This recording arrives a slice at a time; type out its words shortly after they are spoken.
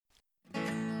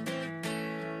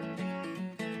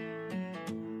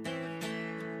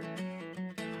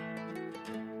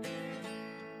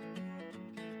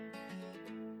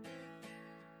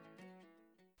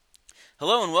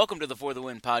Hello and welcome to the For the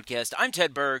Win podcast. I'm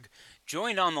Ted Berg,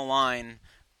 joined on the line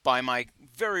by my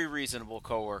very reasonable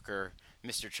coworker,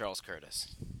 Mr. Charles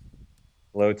Curtis.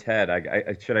 Hello, Ted.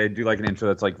 Should I do like an intro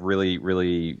that's like really,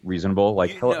 really reasonable?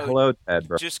 Like, You hello, know, hello, Ted,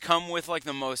 bro. just come with like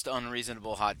the most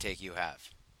unreasonable hot take you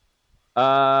have.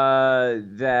 Oh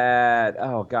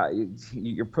God,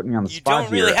 you're putting me on the You spot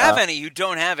don't really here. have any. You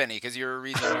don't have any because you're a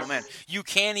reasonable man. You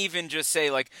can't even just say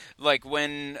like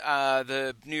when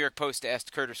the New York Post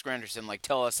asked Curtis Granderson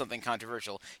tell us something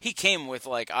controversial. He came with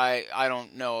I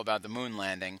don't know about the moon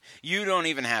landing. You don't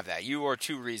even have that. You are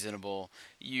too reasonable.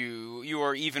 You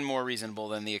are even more reasonable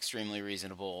than the extremely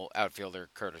reasonable outfielder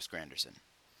Curtis Granderson.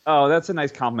 Oh, that's a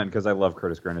nice compliment because I love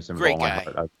Curtis Granderson with all Great my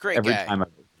guy. heart. Great Every guy. time I've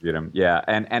interviewed him, yeah.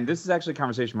 And this is actually a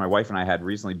conversation my wife and I had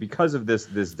recently because of this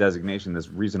designation, this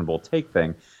reasonable take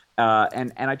thing.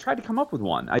 And I tried to come up with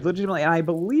one. I legitimately, and I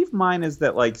believe mine is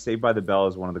that like Saved by the Bell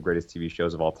is one of the greatest TV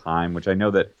shows of all time, which I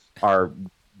know that our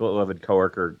beloved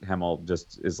coworker Hemel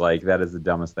just is like that is the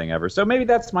dumbest thing ever. So maybe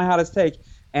that's my hottest take,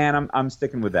 and I'm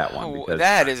sticking with that one Oh, because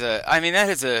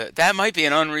that might be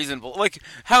an unreasonable,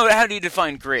 how do you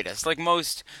define greatest? Like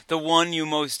the one you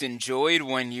most enjoyed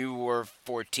when you were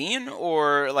 14,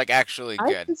 or like actually I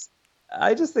good? just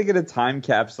I just think in a time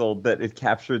capsule that it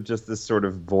captured just this sort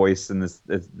of voice and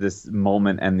this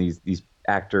moment and these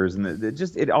actors and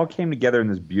it all came together in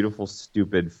this beautiful,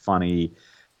 stupid, funny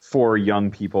for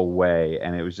young people way,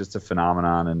 and it was just a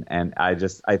phenomenon. And I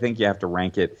think you have to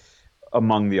rank it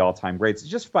among the all-time greats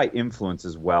just by influence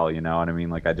as well. You know what I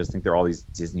mean? Like I just think there are all these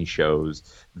Disney shows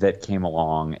that came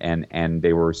along and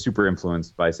they were super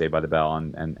influenced by Saved by the Bell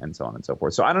and so on and so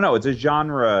forth. So I don't know. It's a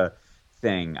genre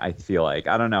thing. I feel like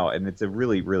I don't know, and it's a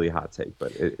really really hot take,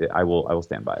 but I will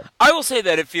stand by it. I will say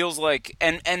that it feels like,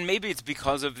 and maybe it's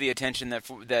because of the attention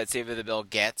that Saved by the Bell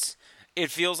gets. It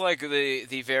feels like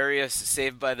the various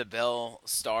Saved by the Bell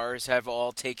stars have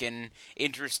all taken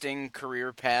interesting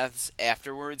career paths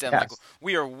afterwards, and Yes,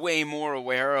 we are way more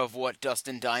aware of what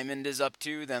Dustin Diamond is up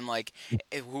to than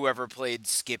whoever played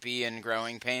Skippy in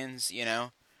Growing Pains. You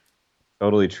know,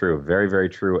 totally true. Very very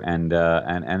true. And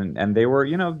they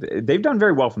were they've done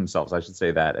very well for themselves. I should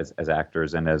say that as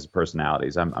actors and as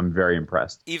personalities, I'm very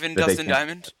impressed even that they Dustin came.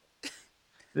 Diamond.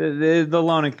 The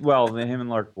lone well him and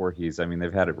Lark Voorhees. I mean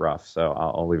they've had it rough, so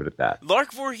I'll leave it at that.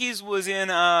 Lark Voorhees was in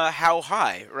How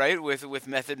High, right, with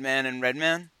Method Man and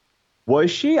Redman. Was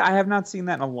she? I have not seen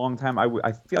that in a long time. I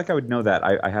feel like I would know that.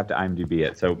 I have to IMDb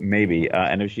it, so maybe.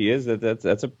 And if she is,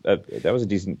 that was a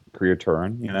decent career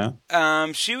turn, you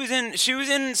know. She was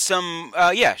in some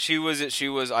she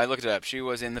was I looked it up. She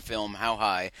was in the film How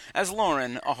High as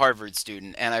Lauren, a Harvard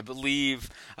student, and I believe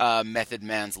Method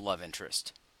Man's love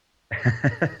interest.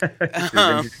 She's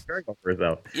been very well for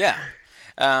herself. Yeah.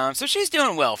 So she's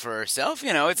doing well for herself.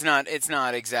 You know, it's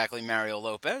not exactly Mario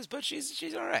Lopez, but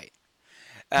she's all right.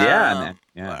 Yeah, man.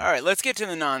 All Yeah. right, let's get to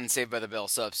the non-Saved by the Bell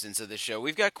substance of the show.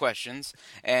 We've got questions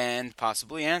and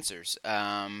possibly answers.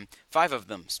 Five of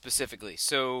them specifically.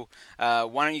 So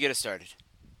why don't you get us started?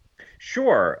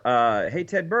 Sure. Hey,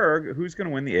 Ted Berg, who's going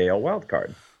to win the AL wild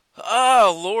card?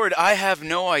 Oh Lord, I have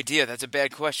no idea. That's a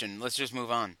bad question. Let's just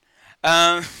move on.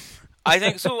 Um, I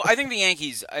think so. I think the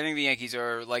Yankees. I think the Yankees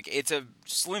are it's a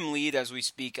slim lead as we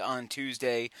speak on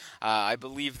Tuesday. I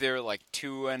believe they're like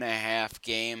 2.5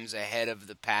 games ahead of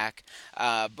the pack.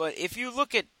 But if you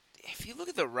look at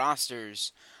the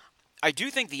rosters, I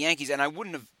do think the Yankees, and I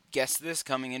wouldn't have guessed this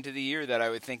coming into the year that I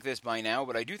would think this by now,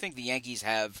 but I do think the Yankees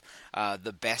have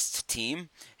the best team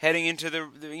heading into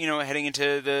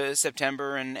the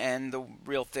September and the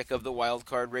real thick of the wild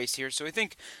card race here. So I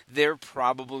think they're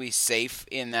probably safe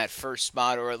in that first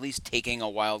spot, or at least taking a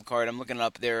wild card. I'm looking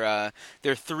up they're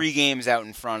 3 games out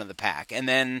in front of the pack, and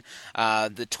then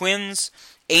the Twins.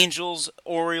 Angels,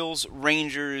 Orioles,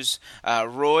 Rangers,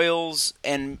 Royals,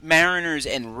 and Mariners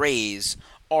and Rays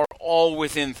are all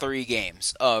within 3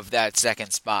 games of that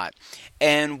second spot.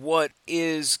 And what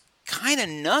is kind of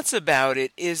nuts about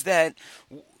it is that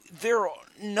there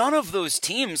none of those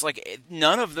teams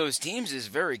is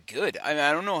very good. I mean,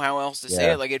 I don't know how else to say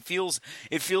Yeah. it. Like it feels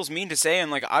mean to say, and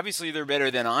like obviously they're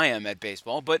better than I am at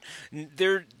baseball, but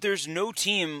there's no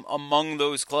team among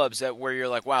those clubs that where you're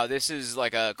like, wow, this is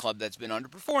like a club that's been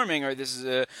underperforming, or this is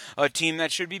a team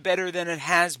that should be better than it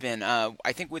has been.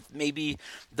 I think with maybe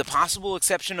the possible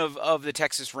exception of the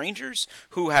Texas Rangers,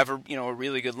 who have a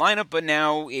really good lineup, but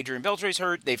now Adrian Beltre's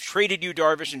hurt. They've traded you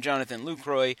Darvish and Jonathan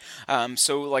Lucroy,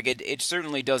 so like it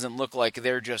certainly doesn't look like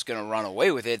they're just going to run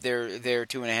away with it. They're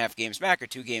 2.5 games back or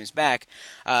 2 games back.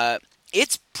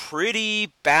 It's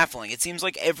pretty baffling. It seems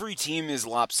like every team is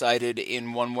lopsided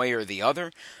in one way or the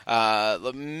other.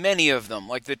 Many of them,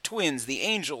 like the Twins, the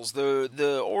Angels,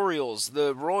 the Orioles,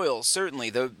 the Royals, certainly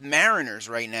the Mariners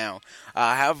right now,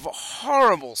 have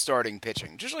horrible starting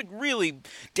pitching, just like really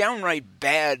downright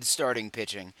bad starting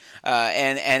pitching.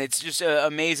 And it's just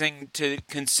amazing to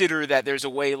consider that there's a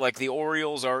way like the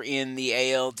Orioles are in the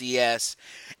ALDS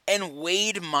and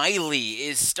Wade Miley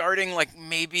is starting like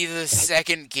maybe the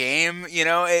second game.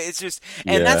 It's just,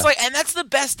 and Yeah. that's the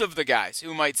best of the guys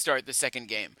who might start the second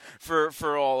game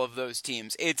for all of those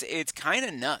teams. It's kind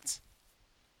of nuts.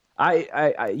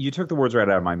 You took the words right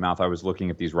out of my mouth. I was looking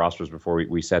at these rosters before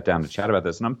we sat down to chat about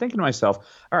this, and I'm thinking to myself,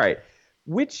 all right,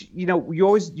 which you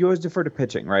always defer to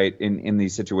pitching, right? In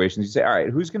these situations, you say, all right,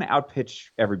 who's going to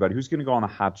outpitch everybody? Who's going to go on a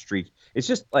hot streak? It's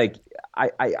just like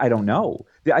I don't know.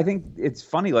 I think it's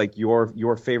funny, like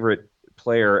your favorite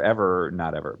player ever,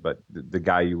 not ever, but the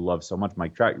guy you love so much,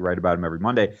 Mike Trout. You write about him every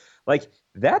Monday. Like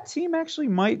that team actually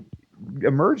might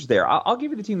emerge there. I'll give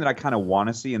you the team that I kind of want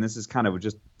to see, and this is kind of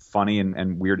just funny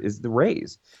and weird, is the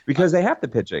Rays because they have the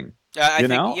pitching.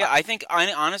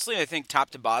 Honestly, I think top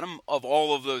to bottom of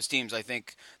all of those teams, I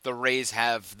think the Rays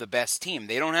have the best team.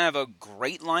 They don't have a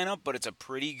great lineup, but it's a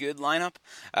pretty good lineup.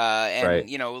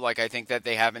 Right. I think that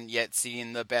they haven't yet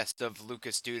seen the best of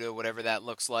Lucas Duda, whatever that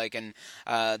looks like, and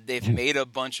they've made a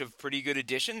bunch of pretty good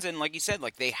additions. And like you said,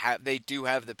 like they do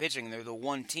have the pitching. They're the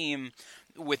one team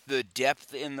with the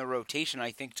depth in the rotation,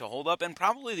 I think, to hold up, and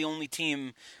probably the only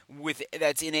team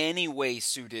that's in any way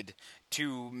suited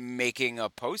to making a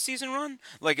postseason run,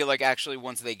 like actually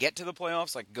once they get to the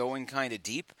playoffs, like going kind of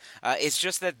deep. It's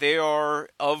just that they are,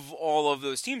 of all of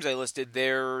those teams I listed,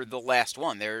 they're the last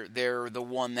one. They're the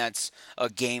one that's a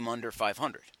game under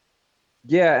 500.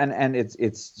 Yeah, and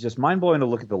it's just mind blowing to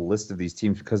look at the list of these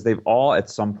teams because they've all at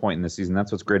some point in the season.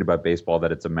 That's what's great about baseball,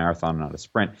 that it's a marathon, not a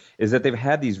sprint. Is that they've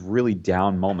had these really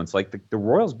down moments, like the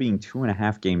Royals being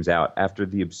 2.5 games out after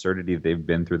the absurdity they've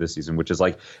been through this season, which is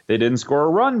like they didn't score a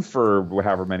run for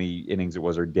however many innings it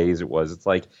was or days it was. It's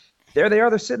like there they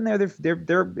are, they're sitting there,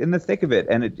 they're in the thick of it,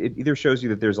 and it either shows you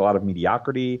that there's a lot of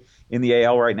mediocrity in the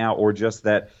AL right now, or just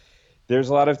that there's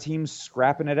a lot of teams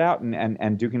scrapping it out and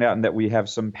duking it out, and that we have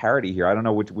some parity here. I don't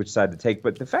know which side to take,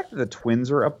 but the fact that the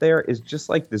Twins are up there is just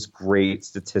like this great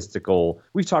statistical.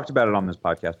 We've talked about it on this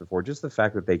podcast before. Just the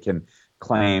fact that they can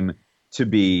claim to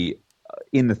be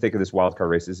in the thick of this wild card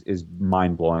race is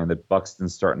mind blowing. That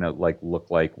Buxton's starting to look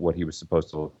like what he was supposed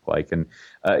to look like, and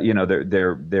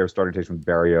their starting rotation with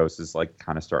Barrios is like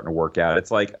kind of starting to work out.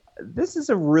 It's like this is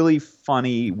a really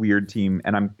funny, weird team,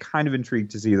 and I'm kind of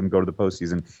intrigued to see them go to the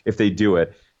postseason if they do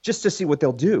it, just to see what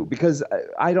they'll do, because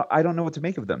I don't know what to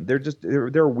make of them.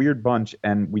 They're a weird bunch,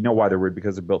 and we know why they're weird,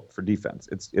 because they're built for defense.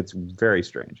 It's very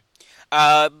strange.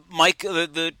 Mike,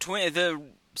 the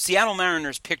Seattle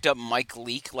Mariners picked up Mike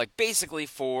Leake, like basically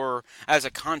as a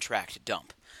contract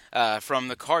dump. From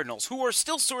the Cardinals, who are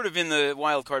still sort of in the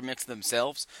wild card mix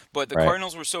themselves, but the Right.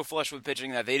 Cardinals were so flush with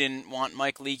pitching that they didn't want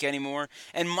Mike Leake anymore.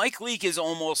 And Mike Leake is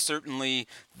almost certainly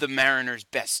the Mariners'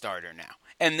 best starter now.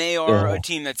 And they are Yeah. a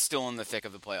team that's still in the thick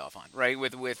of the playoff hunt, right?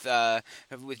 With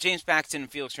James Paxton and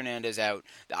Felix Hernandez out,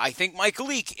 I think Mike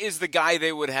Leake is the guy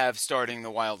they would have starting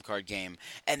the wild card game,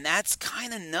 and that's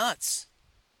kind of nuts.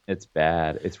 It's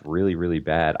bad. It's really, really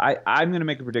bad. I'm going to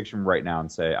make a prediction right now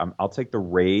and say I'll take the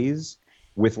Rays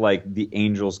with like the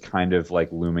Angels kind of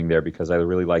like looming there, because I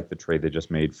really like the trade they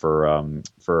just made for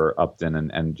Upton,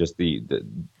 and just their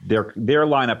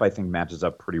lineup I think matches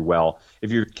up pretty well.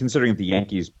 If you're considering that the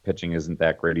Yankees pitching isn't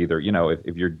that great either,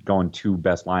 if you're going two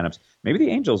best lineups, maybe the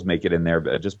Angels make it in there,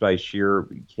 but just by sheer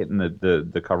hitting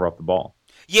the cover off the ball.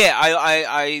 Yeah,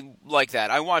 I like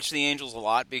that. I watch the Angels a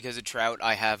lot because of Trout.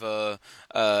 I have a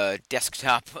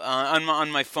desktop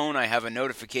on my phone. I have a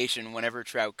notification whenever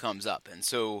Trout comes up, and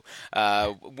so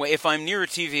if I'm near a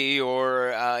TV or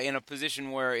in a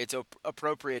position where it's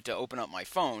appropriate to open up my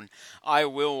phone, I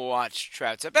will watch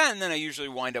Trout's at bat, and then I usually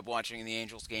wind up watching the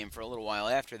Angels game for a little while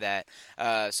after that.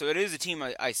 So it is a team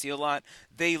I see a lot.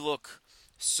 They look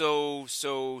so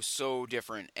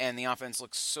different, and the offense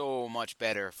looks so much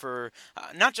better for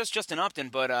not just Justin Upton,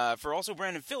 but for also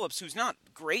Brandon Phillips, who's not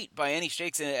great by any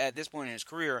shakes at this point in his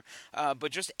career,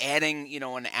 but just adding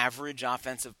an average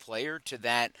offensive player to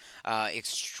that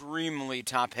extremely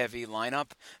top-heavy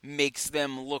lineup makes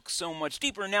them look so much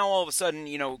deeper. Now all of a sudden,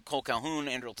 Cole Calhoun,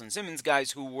 Andrelton Simmons,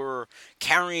 guys who were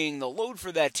carrying the load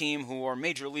for that team, who are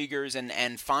major leaguers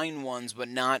and fine ones, but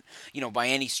not by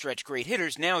any stretch great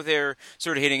hitters. Now they're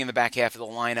sort of hitting in the back half of the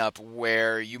lineup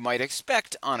where you might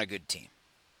expect on a good team.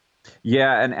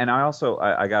 Yeah, and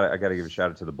I gotta give a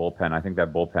shout out to the bullpen. I think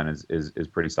that bullpen is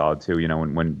pretty solid too. You know,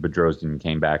 when Bedrosian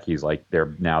came back, he's like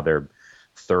they're now their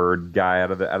third guy out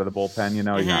of the bullpen. You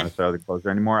know, he's not Hmm. necessarily the closer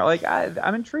anymore. Like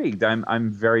I'm intrigued.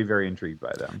 I'm very very intrigued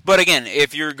by them. But again,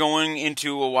 if you're going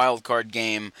into a wild card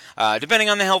game, depending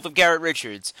on the health of Garrett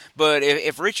Richards, but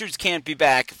if Richards can't be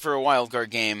back for a wild card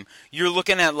game, you're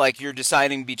looking at like you're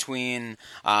deciding between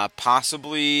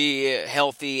possibly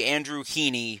healthy Andrew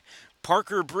Heaney,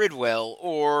 Parker Bridwell,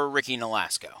 or Ricky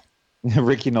Nolasco.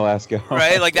 Ricky Nolasco.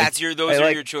 Right? Like those Hey, are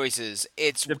like your choices.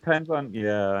 It's depends on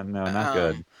yeah no not um,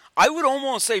 good. I would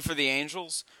almost say for the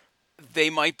Angels, they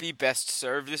might be best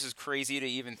served. This is crazy to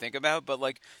even think about, but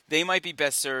like they might be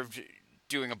best served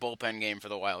doing a bullpen game for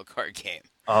the wild card game.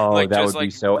 Oh, Like that just would be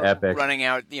like so epic. running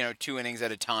out, 2 innings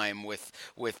at a time with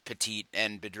Petit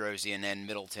and Bedrosian and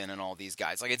Middleton and all these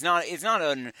guys. Like it's not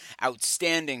an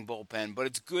outstanding bullpen, but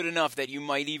it's good enough that you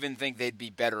might even think they'd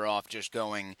be better off just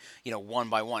going, one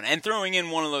by one and throwing in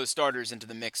one of those starters into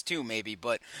the mix too, maybe.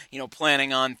 But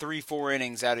planning on 3-4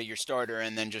 innings out of your starter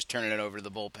and then just turning it over to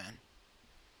the bullpen.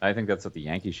 I think that's what the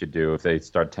Yankees should do if they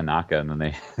start Tanaka and then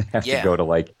they have to Yeah, go to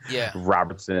like yeah.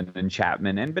 Robertson and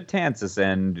Chapman and Betances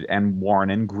and Warren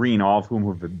and Green, all of whom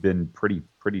have been pretty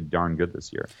darn good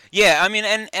this year. Yeah, I mean,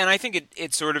 and I think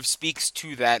it sort of speaks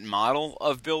to that model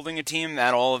of building a team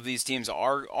that all of these teams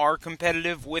are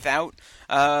competitive without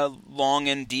long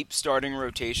and deep starting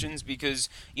rotations because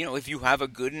if you have a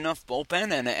good enough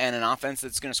bullpen and an offense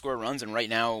that's going to score runs, and right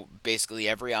now basically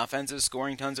every offense is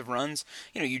scoring tons of runs,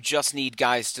 you just need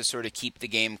guys to sort of keep the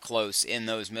game close in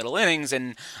those middle innings,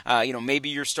 and maybe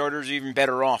your starters are even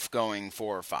better off going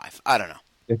 4 or 5. I don't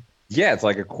know. Yeah, it's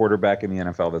like a quarterback in the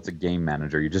NFL that's a game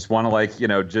manager. You just want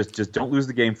to just don't lose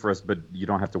the game for us, but you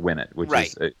don't have to win it, which Right.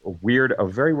 is a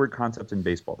very weird concept in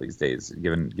baseball these days,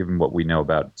 given what we know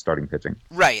about starting pitching.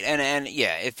 Right, and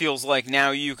yeah, it feels like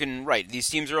now you can these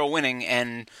teams are all winning,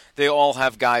 and they all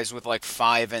have guys with like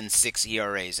 5 and 6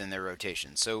 ERAs in their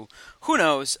rotation. So who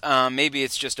knows? Maybe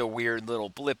it's just a weird little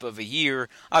blip of a year.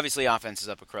 Obviously, offense is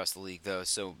up across the league though,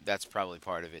 so that's probably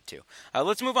part of it too.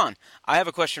 Let's move on. I have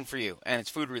a question for you, and it's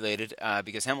food related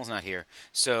because Hemmel's not here,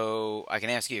 so I can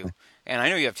ask you. And I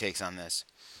know you have takes on this.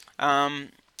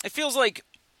 It feels like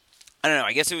I don't know.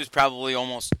 I guess it was probably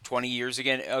almost 20 years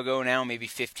ago now, maybe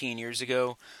 15 years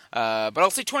ago. But I'll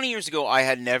say 20 years ago, I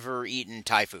had never eaten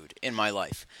Thai food in my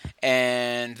life.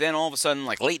 And then all of a sudden,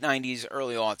 like late 90s,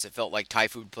 early aughts, it felt like Thai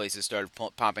food places started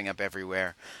popping up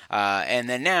everywhere. And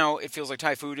then now it feels like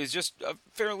Thai food is just a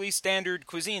fairly standard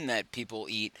cuisine that people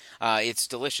eat. It's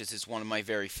delicious. It's one of my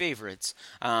very favorites.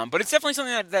 But it's definitely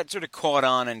something that sort of caught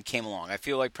on and came along. I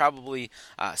feel like probably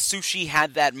sushi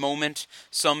had that moment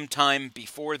sometime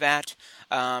before that.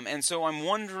 And so I'm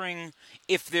wondering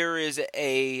if there is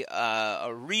a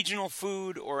regional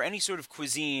food or any sort of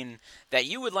cuisine that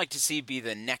you would like to see be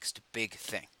the next big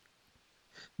thing.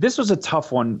 This was a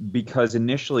tough one because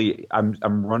initially I'm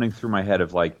running through my head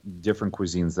of like different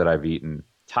cuisines that I've eaten.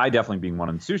 Thai definitely being one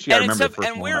of them. Sushi, I And it's remember the tough, first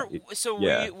and one.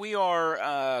 Yeah, we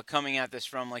are coming at this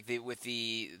from like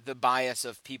the bias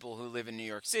of people who live in New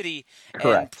York City and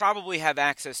correct. probably have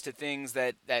access to things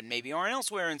that maybe aren't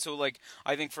elsewhere. And so like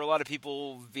I think for a lot of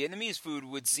people, Vietnamese food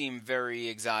would seem very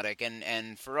exotic,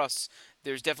 and for us,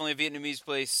 there's definitely a Vietnamese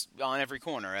place on every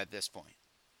corner at this point.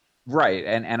 Right,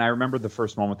 and I remember the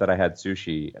first moment that I had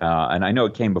sushi, and I know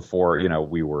it came before,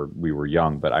 we were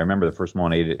young, but I remember the first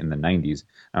moment I ate it in the '90s,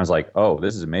 and I was like, oh,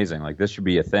 this is amazing, like this should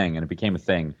be a thing, and it became a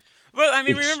thing. Well, I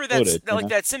mean, It remember that exploded, you like know?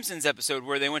 that Simpsons episode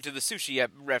where they went to the sushi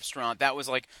restaurant? That was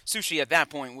like sushi at that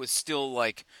point was still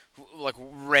like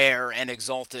rare and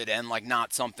exalted and like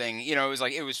not something. It was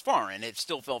like it was foreign. It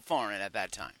still felt foreign at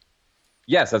that time.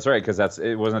 Yes, that's right, because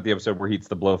it wasn't the episode where he eats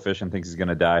the blowfish and thinks he's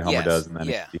gonna die. Homer Yes. does, and then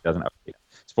Yeah. he doesn't. Okay.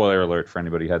 Spoiler alert for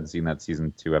anybody who hadn't seen that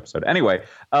season 2 episode. Anyway,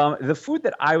 the food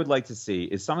that I would like to see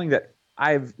is something that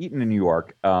I've eaten in New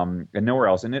York and nowhere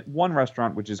else, and at one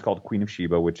restaurant which is called Queen of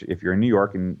Sheba. Which, if you're in New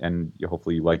York and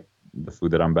hopefully you like the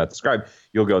food that I'm about to describe,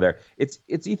 you'll go there. It's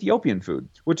Ethiopian food,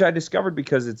 which I discovered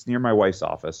because it's near my wife's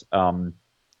office.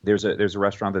 There's a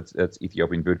restaurant that's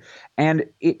Ethiopian food, and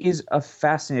it is a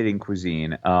fascinating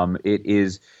cuisine. It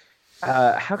is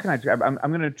how can I? I'm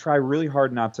going to try really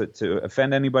hard not to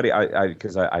offend anybody,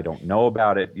 because I don't know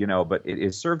about it, But it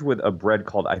is served with a bread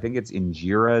called, I think it's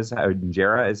injera is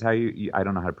how I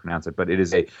don't know how to pronounce it, but it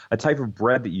is a type of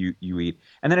bread that you eat,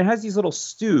 and then it has these little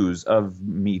stews of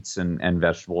meats and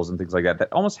vegetables and things like that.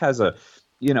 That almost has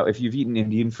if you've eaten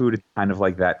Indian food, it's kind of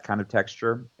like that kind of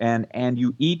texture, and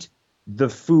you eat the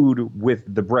food with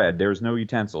the bread. There's no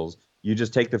utensils. You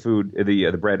just take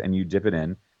the bread, and you dip it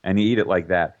in, and you eat it like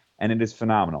that. And it is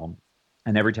phenomenal.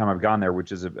 And every time I've gone there,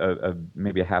 which is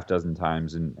maybe a half dozen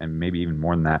times, and maybe even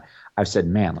more than that, I've said,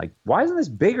 man, like, why isn't this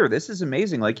bigger? This is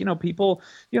amazing. Like, people,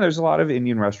 there's a lot of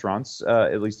Indian restaurants,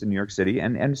 at least in New York City.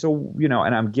 And so,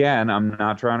 and I'm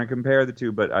not trying to compare the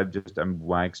two, but I'm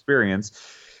my experience.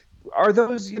 Are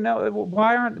those,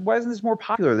 why isn't this more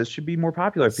popular? This should be more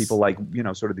popular. People like,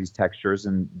 sort of these textures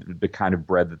and the kind of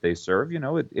bread that they serve,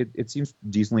 it seems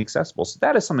decently accessible. So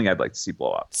that is something I'd like to see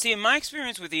blow up. See, in my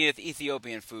experience with the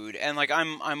Ethiopian food, and like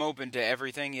I'm open to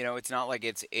everything. It's not like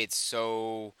it's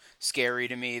so scary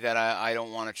to me that I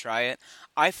don't want to try it.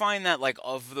 I find that like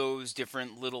of those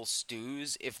different little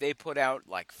stews, if they put out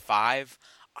like five,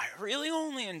 I really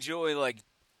only enjoy like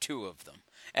two of them.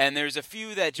 And there's a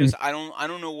few that just I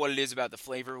don't know what it is about the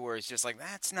flavor where it's just like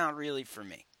that's not really for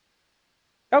me.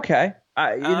 Okay.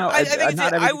 I think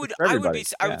not I everything's would for I would be everybody.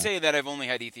 I would Yeah. say that I've only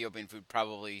had Ethiopian food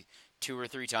probably two or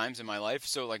three times in my life,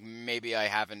 so like maybe I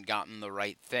haven't gotten the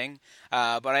right thing.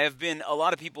 But I have been a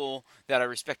lot of people that I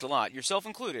respect a lot, yourself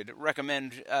included,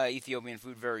 recommend Ethiopian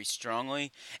food very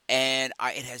strongly, and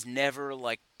it has never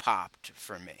like popped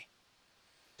for me.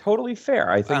 Totally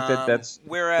fair. I think that that's true for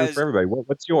Whereas everybody.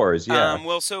 What's yours? Yeah.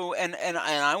 well, so and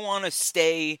I want to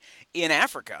stay in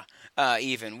Africa,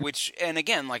 even which and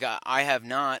again, like I have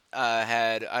not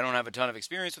I don't have a ton of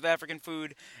experience with African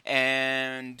food,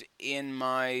 and in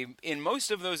most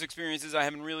of those experiences, I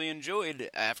haven't really enjoyed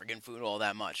African food all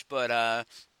that much. But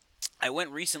I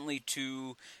went recently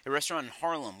to a restaurant in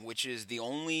Harlem, which is the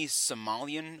only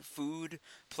Somalian food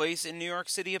place in New York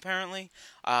City. Apparently,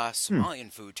 Hmm.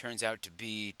 Somalian food turns out to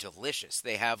be delicious.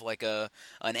 They have like an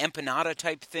empanada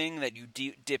type thing that you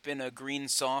dip in a green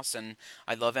sauce, and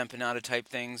I love empanada type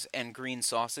things and green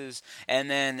sauces. And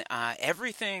then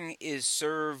everything is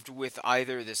served with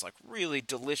either this like really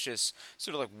delicious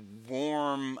sort of like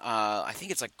warm, I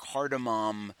think it's like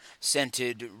cardamom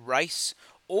scented rice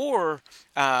or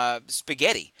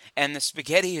spaghetti, and the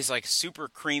spaghetti is like super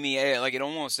creamy. Like it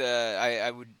almost,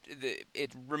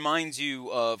 it reminds you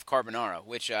of carbonara,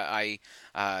 which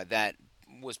that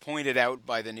was pointed out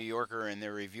by the New Yorker in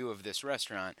their review of this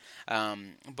restaurant.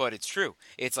 But it's true.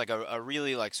 It's like a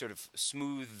really like sort of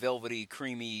smooth, velvety,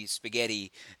 creamy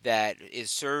spaghetti that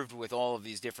is served with all of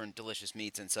these different delicious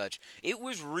meats and such. It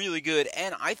was really good,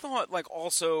 and I thought like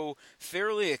also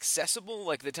fairly accessible,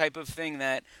 like the type of thing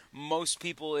that most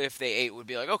people, if they ate, would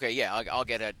be like, okay, yeah, I'll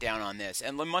get down on this.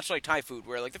 And much like Thai food,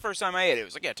 where like the first time I ate it, it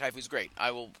was like, yeah, Thai food's great. I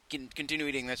will continue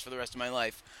eating this for the rest of my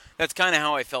life. That's kind of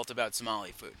how I felt about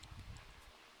Somali food.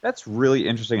 That's really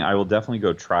interesting. I will definitely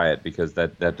go try it because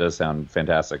that does sound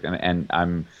fantastic, and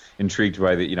I'm intrigued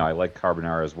by the I like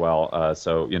carbonara as well.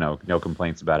 So no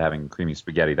complaints about having creamy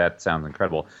spaghetti. That sounds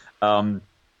incredible.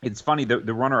 It's funny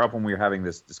the runner up when we were having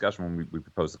this discussion when we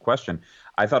proposed the question,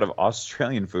 I thought of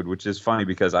Australian food, which is funny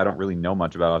because I don't really know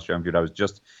much about Australian food. I was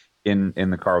just in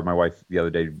the car with my wife the other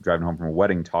day driving home from a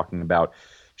wedding talking about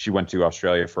she went to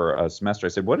Australia for a semester. I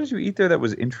said, "What did you eat there that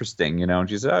was interesting?" And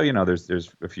she said, "Oh, there's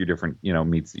a few different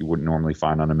meats that you wouldn't normally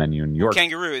find on a menu in New Well, York."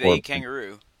 kangaroo, they Or eat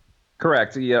kangaroo.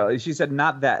 correct, yeah. She said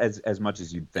not that as much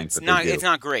as you'd think, but they It's do.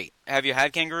 not great. Have you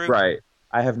had kangaroo? Right.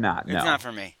 I have not. It's No. not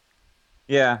for me.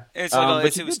 Yeah. It's like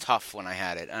But you it was did. tough when I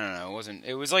had it. I don't know. It wasn't.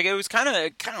 It was like it was kind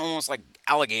of almost like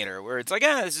alligator, where it's like,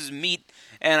 this is meat,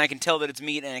 and I can tell that it's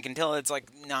meat, and I can tell it's like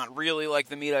not really like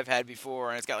the meat I've had before,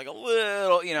 and it's got like a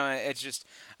little, it's just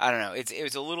I don't know. It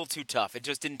was a little too tough. It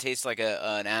just didn't taste like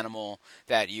an animal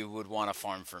that you would want to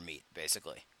farm for meat,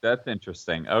 basically. That's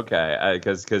interesting. Okay,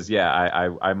 because yeah,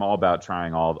 I'm all about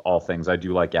trying all things. I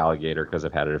do like alligator because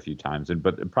I've had it a few times, and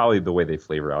but probably the way they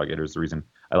flavor alligator is the reason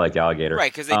I like alligator.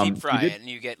 Right, because they deep You fry did it, and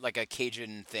you get like a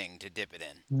Cajun thing to dip it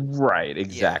in. right, Yeah.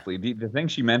 exactly. The thing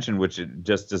she mentioned, which it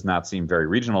just does not seem very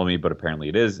regional to me, but apparently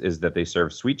it is that they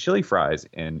serve sweet chili fries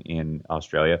in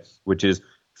Australia, which is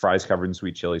fries covered in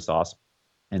sweet chili sauce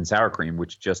and sour cream,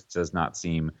 which just does not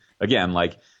seem again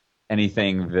like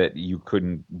anything that you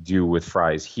couldn't do with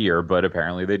fries here, but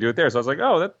apparently they do it there. So I was like,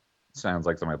 oh, that sounds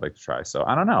like something I'd like to try. So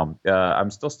I don't know. I'm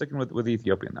still sticking with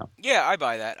Ethiopian though. Yeah, I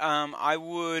buy that. I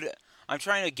would. I'm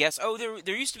trying to guess. Oh,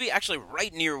 there used to be actually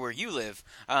right near where you live.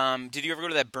 Did you ever go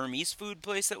to that Burmese food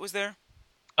place that was there?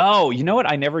 Oh, you know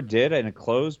what? I never did, and it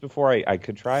closed before I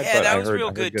could try it, Yeah, but that I was heard real I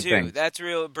heard good good too. things. That's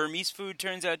real. Burmese food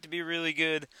turns out to be really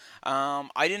good.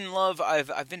 I didn't love.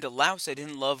 I've been to Laos. I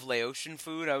didn't love Laotian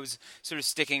food. I was sort of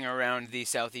sticking around the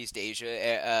Southeast Asia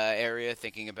area,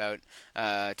 thinking about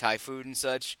Thai food and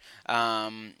such.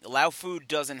 Lao food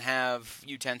doesn't have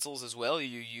utensils as well.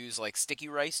 You use like sticky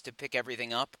rice to pick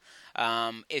everything up.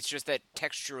 It's just that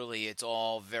texturally, it's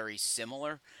all very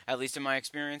similar, at least in my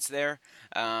experience there.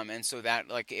 And so that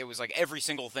like it was like every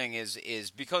single thing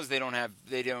is because they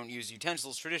don't use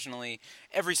utensils traditionally.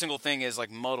 Every single thing is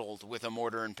like muddled with a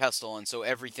mortar and pestle, and so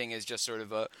everything is just sort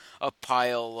of a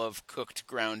pile of cooked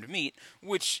ground meat,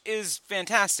 which is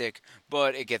fantastic,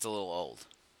 but it gets a little old.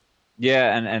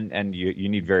 Yeah, and you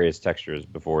need various textures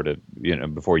before to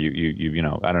before you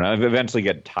know I don't know eventually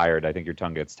get tired. I think your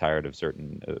tongue gets tired of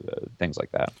certain things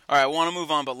like that. All right, I want to move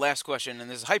on, but last question, and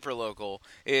this is hyper local,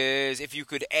 is if you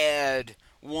could add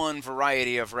one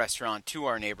variety of restaurant to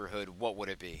our neighborhood, what would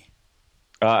it be?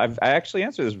 I actually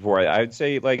answered this before. I'd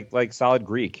say like solid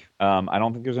Greek. I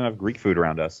don't think there's enough Greek food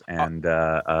around us and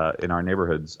in our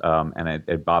neighborhoods, and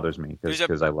it bothers me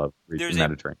because I love Greek and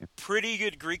Mediterranean. Pretty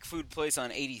good Greek food place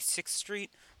on 86th Street,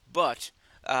 but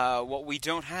what we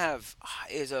don't have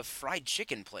is a fried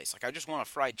chicken place. Like I just want a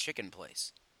fried chicken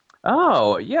place.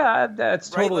 Oh yeah,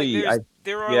 that's Right, like totally.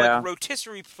 there are Yeah. like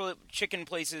rotisserie chicken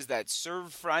places that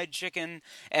serve fried chicken,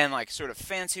 and like sort of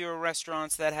fancier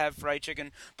restaurants that have fried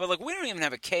chicken. But like we don't even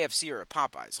have a KFC or a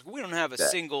Popeyes. Like we don't have a That,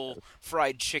 single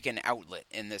fried chicken outlet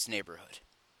in this neighborhood.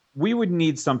 we would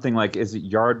need something like, is it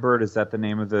Yardbird? Is that the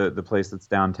name of the place that's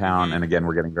downtown? And again,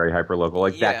 we're getting very hyper local,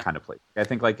 like Yeah. that kind of place. I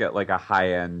think like a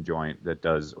high end joint that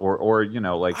does, or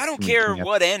like I don't care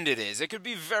what end it is. It could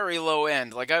be very low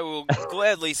end. Like I will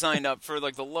gladly sign up for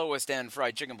like the lowest end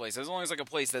fried chicken place as long as like a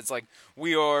place that's like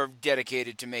we are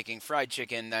dedicated to making fried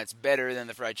chicken that's better than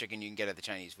the fried chicken you can get at the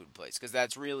Chinese food place because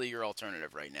that's really your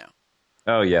alternative right now.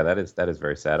 Oh yeah, that is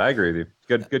very sad. I agree with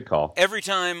you. Good call. Every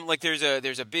time like there's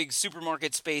a big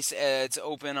supermarket space it's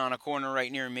open on a corner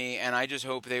right near me, and I just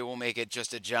hope they will make it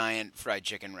just a giant fried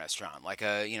chicken restaurant, like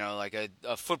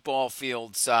a football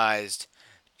field sized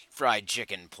fried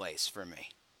chicken place for me.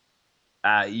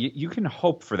 You can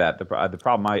hope for that. The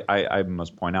problem I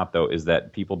must point out though is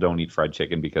that people don't eat fried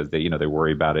chicken because they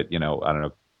worry about it. I don't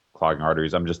know, clogging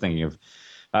arteries. I'm just thinking of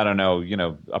I don't know,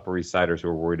 Upper East Siders who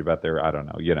are worried about their, I don't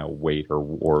know, weight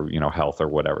or health or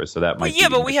whatever. So that But might yeah,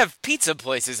 be. but we have pizza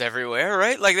places everywhere,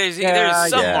 right? Like there's Yeah,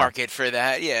 some yeah. market for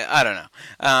that. Yeah, I don't know.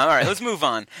 All right, let's move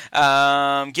on.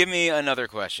 Give me another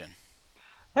question.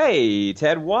 Hey,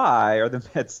 Ted, why are the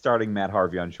Mets starting Matt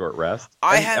Harvey on short rest?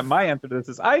 I And have my answer to this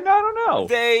is I don't know.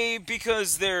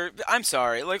 because they're. I'm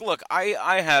sorry. Like, look,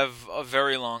 I have a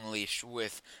very long leash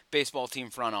with baseball team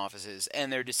front offices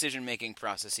and their decision making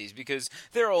processes because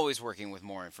they're always working with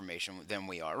more information than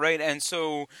we are, right? And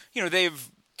so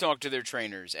they've talked to their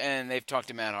trainers and they've talked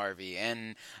to Matt Harvey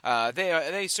and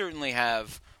they certainly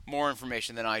have more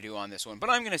information than I do on this one. But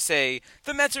I'm going to say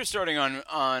the Mets are starting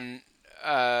on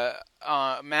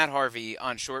Matt Harvey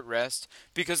on short rest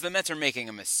because the Mets are making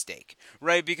a mistake,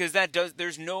 right? Because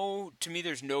there's no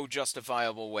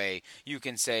justifiable way you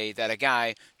can say that a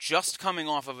guy just coming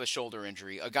off of a shoulder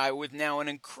injury, a guy with now an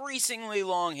increasingly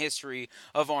long history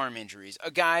of arm injuries, a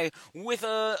guy with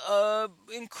a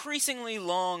increasingly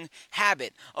long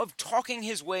habit of talking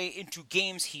his way into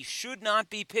games he should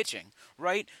not be pitching,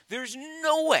 right? There's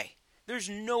no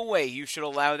way you should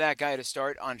allow that guy to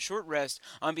start on short rest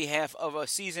on behalf of a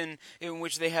season in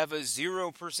which they have a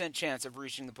 0% chance of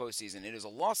reaching the postseason. It is a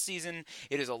lost season.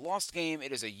 It is a lost game.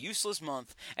 It is a useless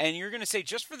month. And you're going to say,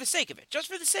 just for the sake of it,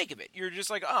 you're just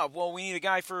like, oh, well, we need a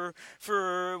guy for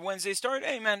Wednesday start.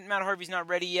 Hey, Matt Harvey's not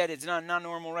ready yet. It's not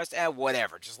normal rest.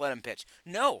 Whatever. Just let him pitch.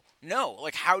 No.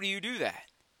 Like, how do you do that?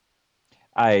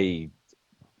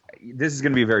 This is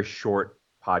going to be a very short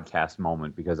podcast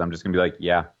moment because I'm just going to be like,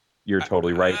 yeah. You're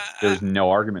totally right. There's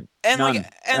no argument. None.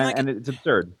 And it's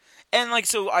absurd. And like,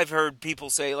 so I've heard people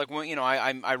say, like, well,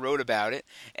 I wrote about it,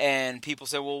 and people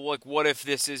say, well, like, what if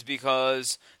this is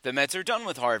because the Mets are done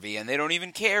with Harvey and they don't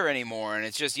even care anymore, and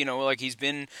it's just, like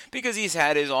because he's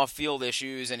had his off-field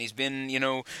issues and he's been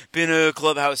a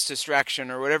clubhouse distraction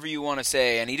or whatever you want to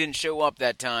say, and he didn't show up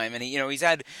that time, and he's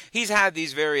had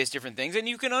these various different things, and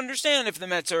you can understand if the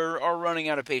Mets are running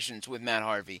out of patience with Matt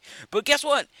Harvey. But guess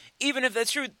what? Even if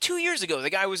that's true, 2 years ago, the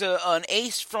guy was an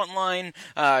ace frontline,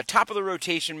 top of the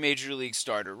rotation major league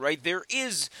starter, right? There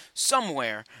is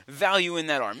somewhere value in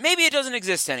that arm. Maybe it doesn't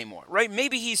exist anymore, right?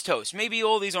 Maybe he's toast. Maybe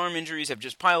all these arm injuries have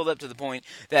just piled up to the point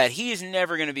that he is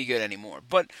never going to be good anymore.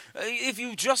 But if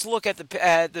you just look at the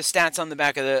stats on the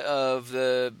back of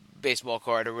the baseball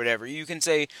card or whatever, you can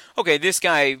say, okay, this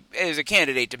guy is a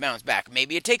candidate to bounce back.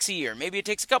 Maybe it takes a year. Maybe it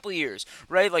takes a couple of years,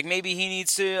 right? Like maybe he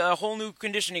needs a whole new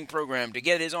conditioning program to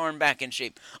get his arm back in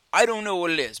shape. I don't know what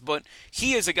it is, but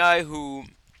he is a guy who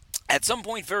at some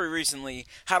point very recently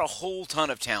had a whole ton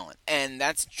of talent, and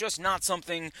that's just not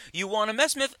something you want to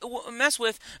mess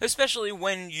with, especially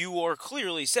when you are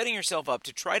clearly setting yourself up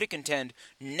to try to contend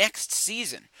next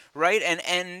season, right?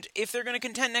 And if they're going to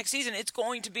contend next season, it's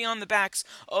going to be on the backs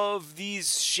of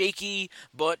these shaky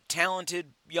but talented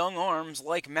young arms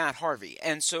like Matt Harvey.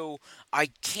 And so I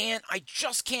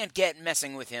just can't get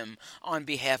messing with him on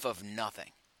behalf of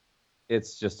nothing.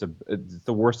 It's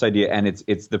the worst idea, and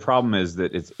it's the problem is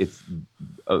that it's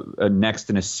a next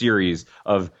in a series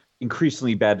of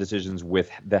increasingly bad decisions with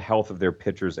the health of their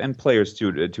pitchers and players to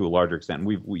a larger extent.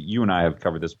 You and I have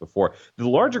covered this before. The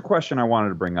larger question I wanted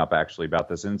to bring up actually about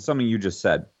this, and something you just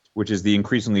said, which is the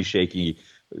increasingly shaky,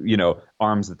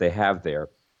 arms that they have there,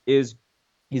 is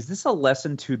this a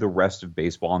lesson to the rest of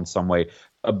baseball in some way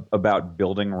about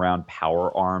building around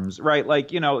power arms, right? Like,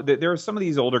 there are some of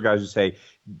these older guys who say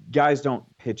guys don't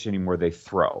pitch anymore, they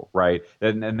throw, right?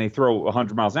 And they throw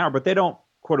 100 miles an hour, but they don't,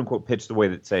 quote unquote, pitch the way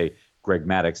that, say, Greg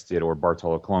Maddux did or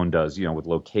Bartolo Colon does, with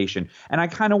location. And I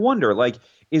kind of wonder, like,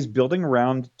 is building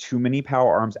around too many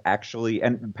power arms actually,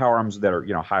 and power arms that are,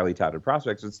 highly touted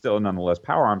prospects, but still nonetheless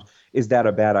power arms, is that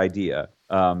a bad idea?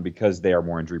 Because they are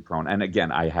more injury prone. And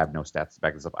again, I have no stats to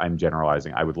back this up. I'm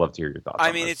generalizing. I would love to hear your thoughts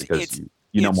on this because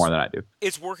you know more than I do.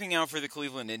 It's working out for the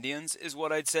Cleveland Indians, is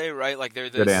what I'd say, right? Like they're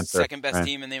Good the answer. second best Right.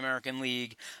 team in the American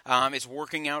League. It's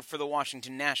working out for the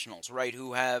Washington Nationals, right?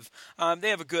 Who have they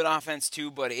have a good offense too,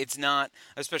 but it's not,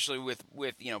 especially with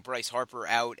Bryce Harper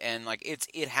out, and like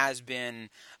it has been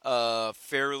a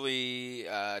fairly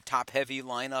top heavy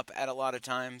lineup at a lot of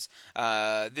times.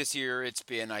 This year, it's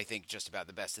been, I think, just about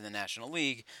the best in the National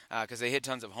League because they hit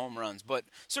tons of home runs. But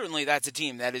certainly, that's a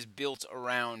team that is built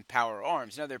around power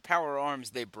arms. Now, their power arms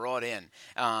they brought in,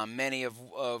 many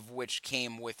of which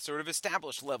came with sort of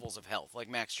established levels of health, like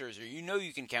Max Scherzer.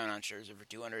 You can count on Scherzer for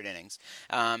 200 innings.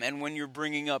 And when you're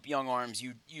bringing up young arms,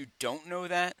 you don't know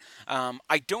that.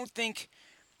 I don't think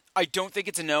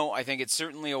it's a no. I think it's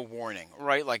certainly a warning,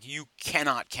 right? Like you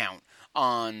cannot count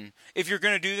on, if you're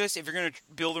going to do this, if you're going to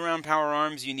build around power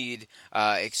arms, you need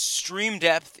extreme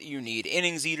depth. You need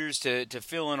innings eaters to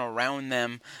fill in around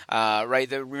them,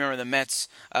 right? Remember the Mets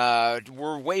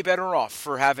were way better off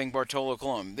for having Bartolo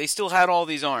Colon. They still had all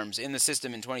these arms in the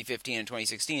system in 2015 and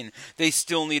 2016. They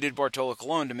still needed Bartolo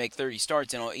Colon to make 30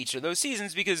 starts in each of those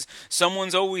seasons because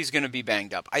someone's always going to be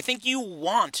banged up. I think you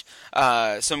want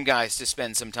some guys to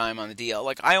spend some time on the DL.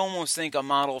 Like I almost think a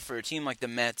model for a team like the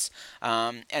Mets,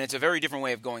 and it's a very different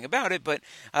way of going about it, but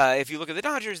if you look at the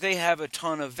Dodgers, they have a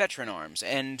ton of veteran arms,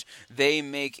 and they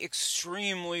make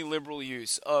extremely liberal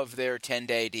use of their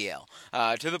 10-day DL,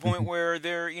 to the point where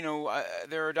there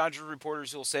are Dodger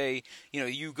reporters who'll say,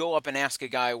 you go up and ask a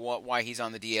guy why he's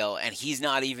on the DL, and he's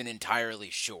not even entirely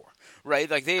sure. Right,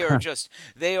 like they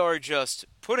are just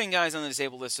putting guys on the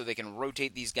disabled list so they can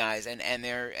rotate these guys, and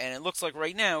it looks like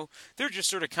right now they're just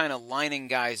sort of kind of lining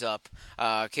guys up.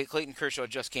 Clayton Kershaw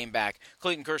just came back.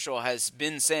 Clayton Kershaw has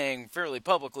been saying fairly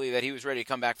publicly that he was ready to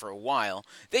come back for a while.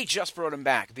 They just brought him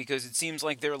back because it seems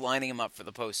like they're lining him up for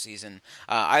the postseason.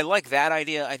 I like that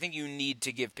idea. I think you need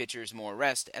to give pitchers more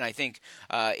rest, and I think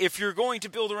if you're going to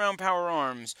build around power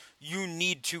arms, you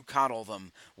need to coddle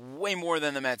them way more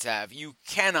than the Mets have. You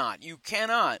cannot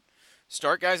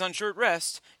start guys on short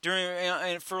rest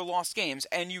for lost games,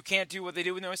 and you can't do what they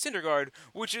did with Noah Syndergaard,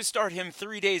 which is start him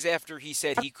 3 days after he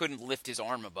said he couldn't lift his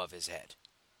arm above his head.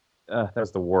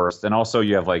 That's the worst. And also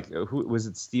you have who was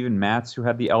it? Steven Matz who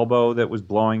had the elbow that was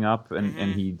blowing up,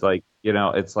 and he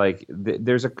it's like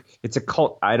it's a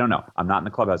cult. I don't know. I'm not in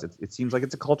the clubhouse. It seems like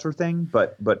it's a culture thing,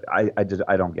 but I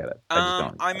don't get it. I just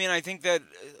don't. I mean, I think that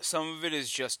some of it is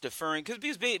just deferring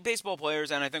because baseball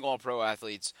players and I think all pro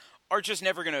athletes are just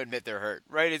never going to admit they're hurt,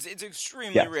 right? It's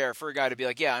extremely rare for a guy to be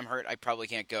like, yeah, I'm hurt, I probably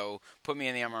can't go, put me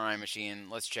in the MRI machine,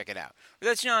 let's check it out.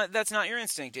 But that's not your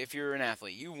instinct if you're an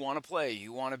athlete. You want to play,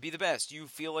 you want to be the best, you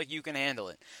feel like you can handle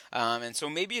it. And so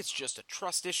maybe it's just a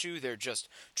trust issue, they're just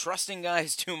trusting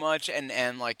guys too much, and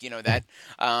that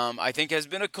I think has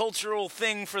been a cultural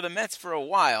thing for the Mets for a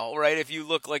while, right? If you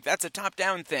look, like that's a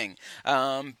top-down thing.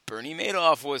 Bernie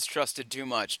Madoff was trusted too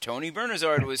much, Tony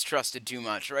Bernazard was trusted too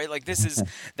much, right? Like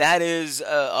that is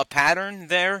a pattern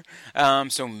there.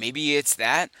 So maybe it's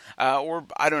that, or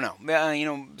I don't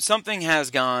know. Something has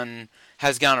gone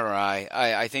awry.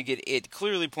 I think it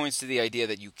clearly points to the idea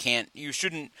that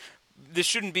this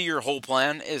shouldn't be your whole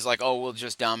plan, is like, oh, we'll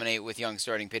just dominate with young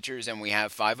starting pitchers and we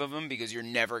have 5 of them, because you're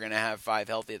never going to have 5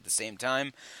 healthy at the same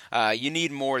time. You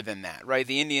need more than that, right?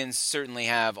 The Indians certainly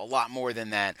have a lot more than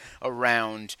that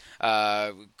around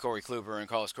Corey Kluber and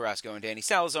Carlos Carrasco and Danny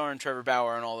Salazar and Trevor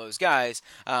Bauer and all those guys.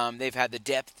 They've had the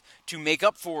depth to make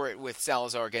up for it with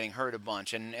Salazar getting hurt a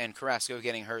bunch and Carrasco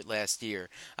getting hurt last year.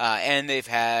 And they've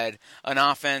had an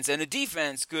offense and a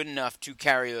defense good enough to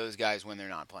carry those guys when they're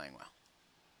not playing well.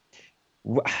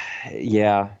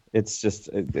 Yeah, it's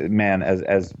just man,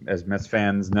 as Mets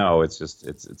fans know, it's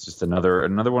just another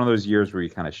one of those years where you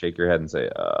kind of shake your head and say,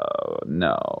 "Oh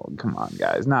no, come on,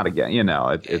 guys, not again."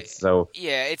 It's so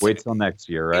wait till next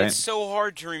year, right? It's so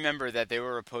hard to remember that they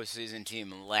were a postseason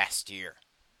team last year.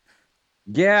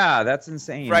 Yeah, that's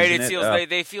insane, right? Isn't It feels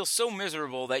they feel so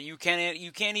miserable that you can't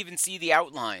even see the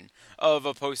outline of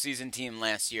a postseason team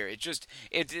last year.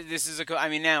 This is I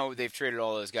mean, now they've traded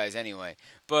all those guys anyway,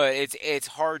 but it's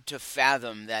hard to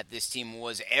fathom that this team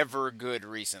was ever good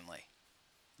recently.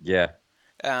 Yeah.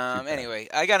 Anyway,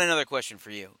 I got another question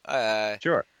for you.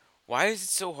 Sure. Why is it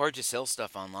so hard to sell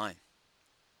stuff online?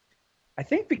 I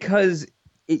think because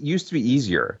it used to be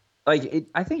easier. I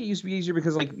think it used to be easier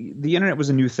because the internet was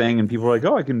a new thing and people were like,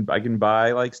 oh, I can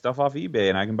buy like stuff off eBay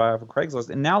and I can buy off of Craigslist.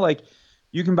 And now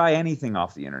you can buy anything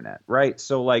off the internet, right?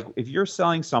 So if you're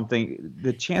selling something,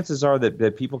 the chances are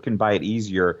that people can buy it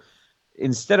easier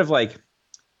instead of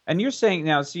and you're saying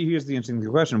now, see, here's the interesting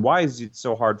question. Why is it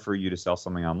so hard for you to sell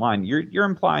something online? You're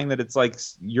implying that it's like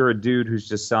you're a dude who's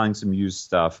just selling some used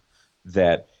stuff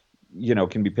that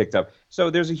can be picked up. So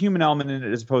there's a human element in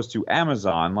it as opposed to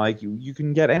Amazon. You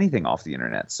can get anything off the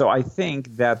internet. So I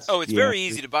think that's... Oh, it's very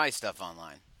easy to buy stuff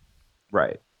online.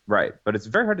 Right. But it's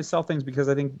very hard to sell things because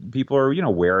I think people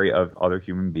are, wary of other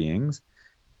human beings.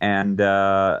 And,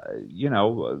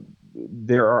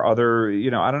 there are other,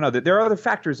 I don't know, that there are other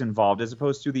factors involved as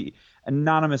opposed to the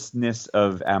anonymousness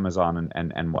of Amazon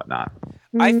and whatnot.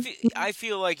 I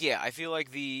feel like you're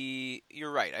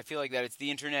right. I feel like that it's the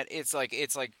internet. It's like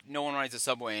no one rides the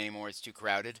subway anymore. It's too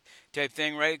crowded type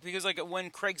thing, right? Because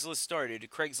when Craigslist started,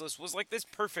 Craigslist was like this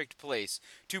perfect place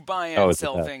to buy and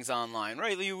sell things online,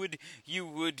 right? You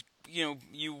would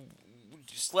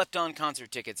slept on concert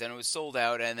tickets and it was sold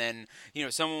out, and then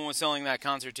someone was selling that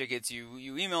concert tickets. You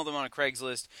emailed him on a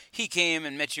Craigslist. He came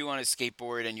and met you on his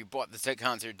skateboard and you bought the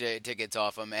concert tickets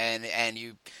off him, and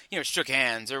you shook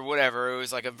hands or whatever. It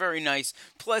was like a very nice,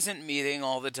 pleasant meeting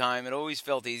all the time. It always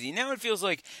felt easy. Now it feels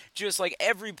like just like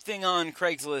everything on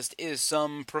Craigslist is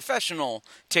some professional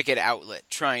ticket outlet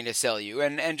trying to sell you,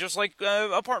 and just like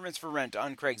apartments for rent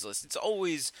on Craigslist, it's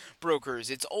always brokers.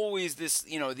 It's always this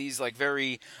these like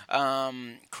very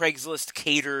Craigslist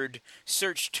catered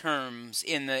search terms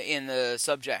in the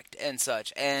subject and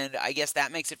such, and I guess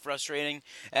that makes it frustrating,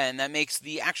 and that makes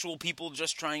the actual people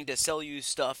just trying to sell you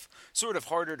stuff sort of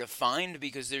harder to find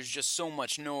because there's just so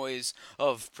much noise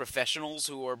of professionals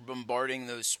who are bombarding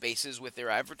those spaces with their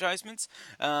advertisements.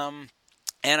 And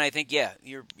I think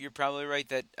you're probably right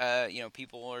that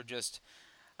people are just,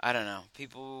 I don't know.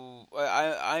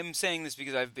 I'm saying this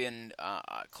because I've been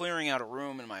clearing out a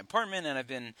room in my apartment, and I've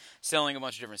been selling a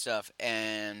bunch of different stuff.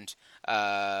 And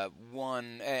I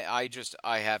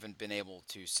haven't been able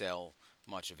to sell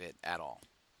much of it at all.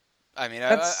 I mean,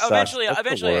 eventually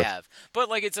I have, but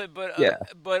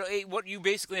what you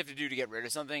basically have to do to get rid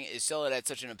of something is sell it at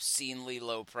such an obscenely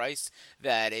low price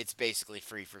that it's basically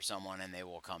free for someone, and they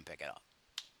will come pick it up.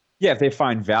 Yeah, if they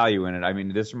find value in it. I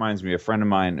mean, this reminds me of a friend of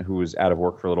mine who was out of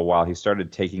work for a little while. He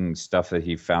started taking stuff that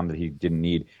he found that he didn't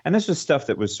need. And this was stuff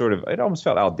that was it almost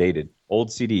felt outdated. Old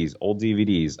CDs, old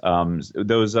DVDs.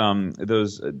 Those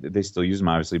they still use them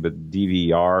obviously, but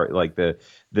DVR, like the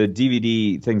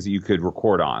DVD things that you could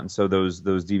record on. So those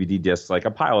DVD discs, like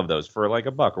a pile of those for like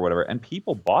 $1 or whatever. And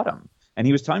people bought them. And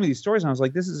he was telling me these stories, and I was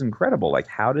like, this is incredible. Like,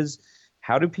 how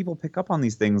do people pick up on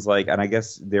these things? And I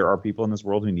guess there are people in this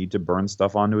world who need to burn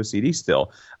stuff onto a CD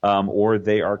still, or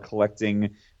they are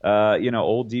collecting,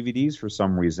 old DVDs for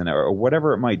some reason, or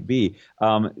whatever it might be.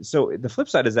 So the flip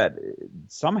side is that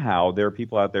somehow there are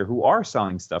people out there who are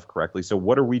selling stuff correctly. So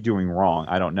what are we doing wrong?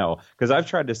 I don't know, because I've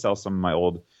tried to sell some of my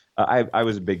old. I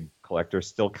was a big collector,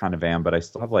 still kind of am, but I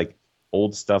still have like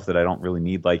old stuff that I don't really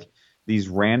need, like these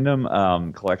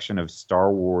random collection of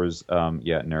Star Wars,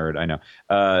 nerd, I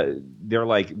know. They're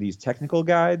like these technical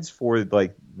guides for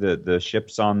like the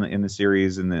ships in the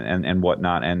series and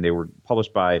whatnot, and they were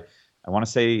published by, I want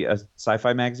to say, a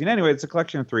sci-fi magazine. Anyway, it's a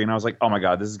collection of 3, and I was like, oh my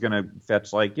god, this is gonna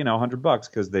fetch like $100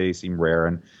 because they seem rare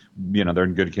and they're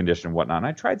in good condition and whatnot. And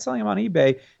I tried selling them on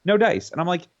eBay, no dice, and I'm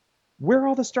like, where are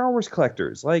all the Star Wars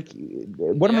collectors? Like,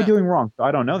 what am I doing wrong? I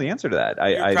don't know the answer to that.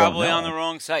 You're probably on the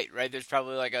wrong site, right? There's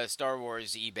probably like a Star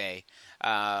Wars eBay.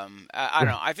 I don't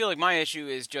know. I feel like my issue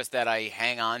is just that I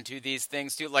hang on to these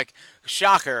things too. Like,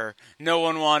 shocker, no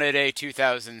one wanted a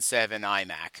 2007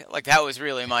 iMac. Like, that was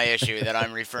really my issue that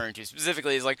I'm referring to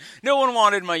specifically. Is like, no one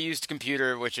wanted my used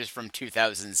computer, which is from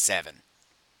 2007.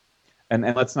 And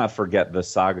let's not forget the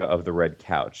saga of the red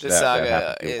couch The that happened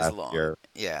saga to you is last long. year.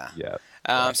 Yeah. Yeah,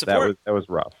 Support that was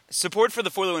rough. Support for the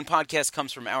For the Win podcast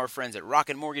comes from our friends at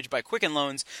Rocket Mortgage by Quicken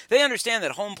Loans. They understand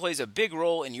that home plays a big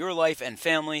role in your life and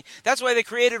family. That's why they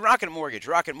created Rocket Mortgage.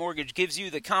 Rocket Mortgage gives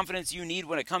you the confidence you need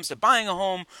when it comes to buying a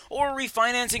home or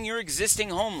refinancing your existing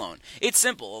home loan. It's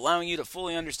simple, allowing you to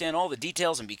fully understand all the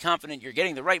details and be confident you're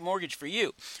getting the right mortgage for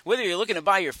you. Whether you're looking to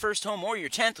buy your first home or your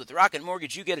 10th, with Rocket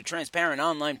Mortgage, you get a transparent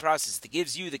online process that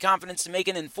gives you the confidence to make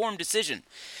an informed decision.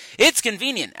 It's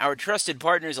convenient. Our trusted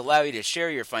partners allow you to share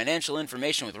your financial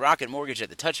information with Rocket Mortgage at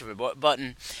the touch of a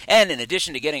button, and in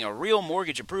addition to getting a real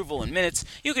mortgage approval in minutes,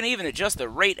 you can even adjust the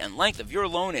rate and length of your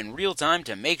loan in real time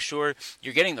to make sure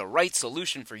you're getting the right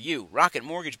solution for you. Rocket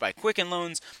Mortgage by Quicken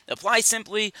Loans. Apply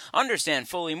simply, understand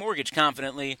fully, mortgage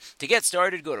confidently. To get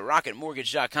started, go to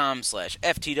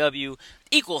rocketmortgage.com/FTW.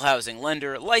 Equal housing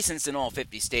lender, licensed in all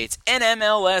 50 states,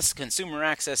 NMLS,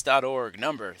 consumeraccess.org,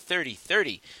 number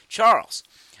 3030. Charles.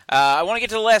 I want to get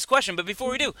to the last question, but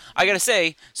before we do, I got to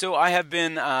say, so I have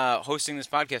been hosting this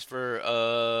podcast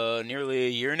for nearly a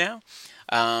year now.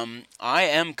 I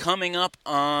am coming up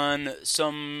on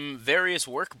some various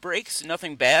work breaks,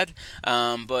 nothing bad,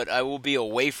 but I will be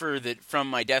away from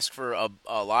my desk for a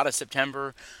lot of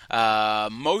September,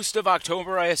 most of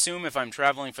October, I assume, if I'm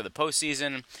traveling for the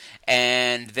postseason,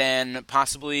 and then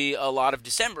possibly a lot of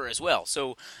December as well.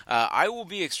 So I will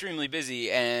be extremely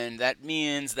busy, and that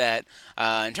means that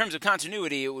in terms of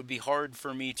continuity, it would be hard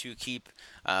for me to keep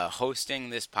hosting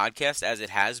this podcast as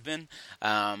it has been.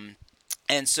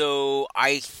 And so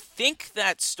I think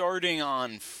that starting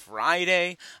on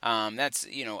Friday, that's,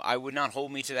 I would not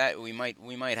hold me to that.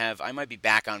 I might be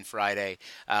back on Friday,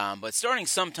 but starting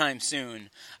sometime soon,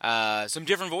 some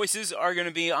different voices are going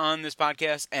to be on this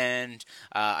podcast, and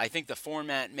I think the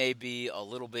format may be a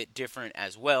little bit different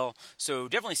as well. So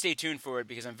definitely stay tuned for it,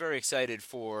 because I'm very excited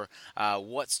for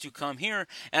what's to come here,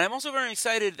 and I'm also very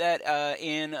excited that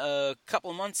in a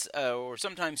couple of months or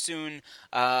sometime soon,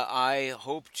 I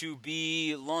hope to be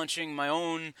launching my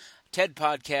own TED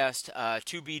podcast,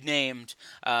 to be named,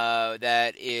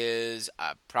 that is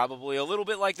probably a little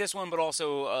bit like this one, but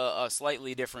also a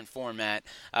slightly different format,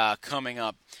 coming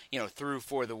up, through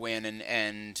For the Win,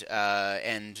 and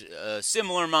a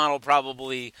similar model,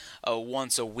 probably a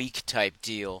once a week type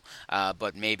deal,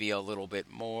 but maybe a little bit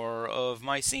more of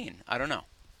my scene. I don't know.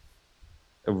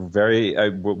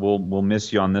 We'll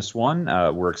miss you on this one.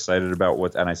 We're excited about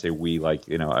and I say we, like,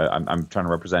 I'm trying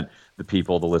to represent the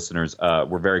people, the listeners.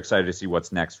 We're very excited to see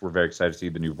what's next. We're very excited to see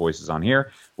the new voices on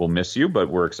here. We'll miss you, but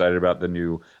we're excited about the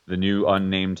new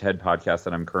unnamed TED podcast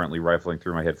that I'm currently rifling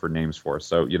through my head for names for.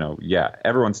 So, yeah,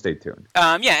 everyone stay tuned.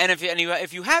 And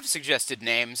if you have suggested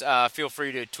names, feel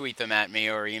free to tweet them at me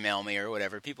or email me or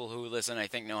whatever. People who listen, I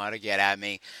think, know how to get at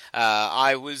me.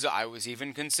 I was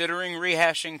even considering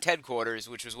rehashing Ted Quarters,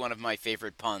 which was one of my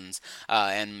favorite puns,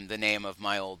 and the name of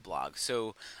my old blog.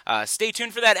 So stay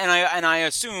tuned for that, and I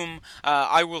assume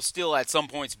I will still at some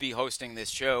points be hosting this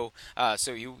show,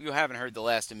 so you haven't heard the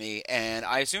last of me, and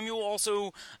I assume you will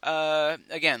also,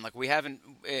 again, like we haven't,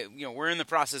 we're in the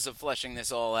process of fleshing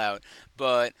this all out,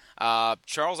 but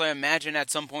Charles, I imagine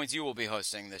at some points you will be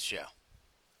hosting this show.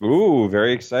 Ooh,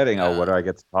 very exciting! What do I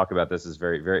get to talk about? This is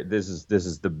this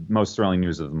is the most thrilling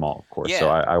news of them all, of course. Yeah. So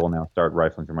I will now start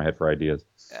rifling through my head for ideas.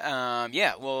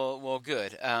 Yeah, well,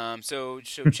 good. So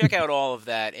check out all of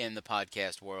that in the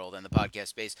podcast world and the podcast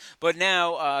space. But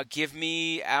now, give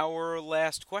me our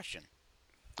last question.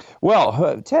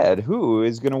 Well, Ted, who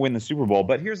is going to win the Super Bowl?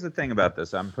 But here's the thing about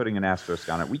this. I'm putting an asterisk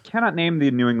on it. We cannot name the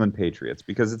New England Patriots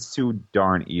because it's too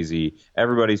darn easy.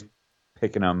 Everybody's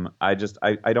picking them. I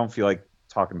don't feel like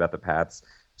talking about the Pats.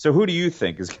 So who do you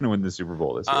think is going to win the Super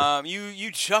Bowl this year?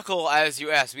 You chuckle as you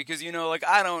ask, because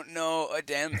I don't know a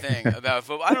damn thing about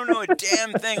football. I don't know a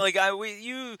damn thing.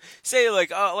 You say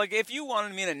like if you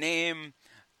wanted me to name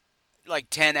like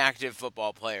 10 active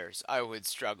football players, I would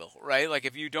struggle, right? Like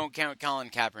if you don't count Colin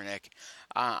Kaepernick,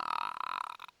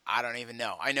 I don't even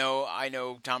know. I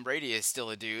know Tom Brady is still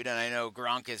a dude, and I know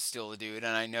Gronk is still a dude,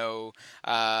 and I know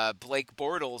Blake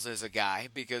Bortles is a guy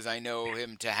because I know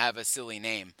him to have a silly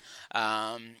name.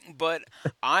 But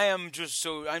I'm just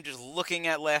looking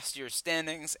at last year's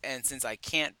standings, and since I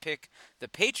can't pick the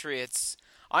Patriots,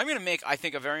 I'm going to make, I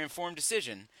think, a very informed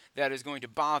decision that is going to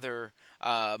bother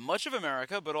much of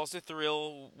America, but also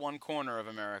thrill one corner of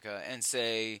America, and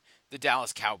say the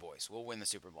Dallas Cowboys will win the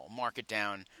Super Bowl. Mark it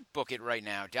down. Book it right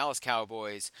now. Dallas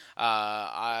Cowboys.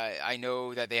 I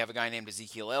know that they have a guy named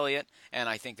Ezekiel Elliott, and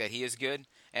I think that he is good,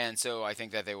 and so I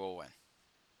think that they will win.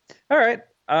 All right.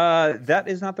 That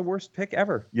is not the worst pick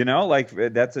ever. Like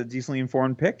that's a decently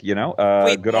informed pick. Wait,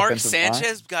 Good Mark offensive line.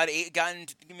 Sanchez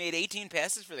made 18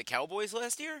 passes for the Cowboys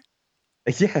last year?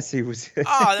 Yes, he was.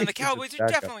 Ah, then He the was a Cowboys are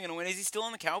backup. definitely going to win. Is he still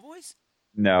on the Cowboys?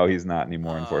 No, he's not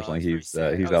anymore. Oh, Unfortunately, that's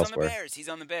very sad. he's Oh, he's on the elsewhere. Bears. He's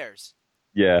on the Bears.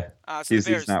 Yeah, So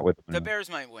he's not with them the anymore. Bears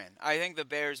might win. I think the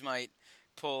Bears might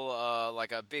pull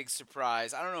like a big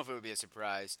surprise. I don't know if it would be a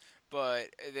surprise, but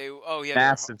oh yeah,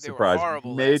 Massive they were surprise,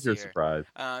 horrible last major year. surprise,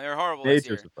 They were horrible last major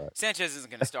year. surprise. Sanchez isn't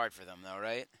going to start for them though,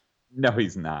 right? No,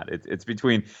 he's not. It's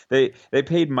between they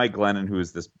paid Mike Glennon, who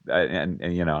is this, and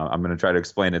I'm going to try to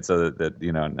explain it so that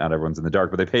not everyone's in the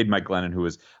dark, but they paid Mike Glennon, who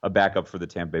was a backup for the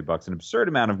Tampa Bay Bucks, an absurd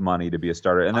amount of money to be a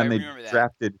starter, and I then they remember that.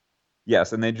 drafted.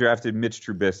 Yes, and they drafted Mitch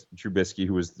Trubisky,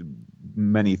 who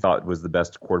many thought was the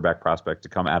best quarterback prospect to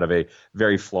come out of a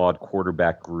very flawed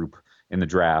quarterback group in the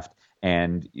draft.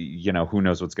 And who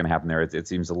knows what's going to happen there? It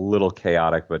seems a little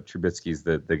chaotic, but Trubisky's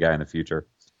the guy in the future.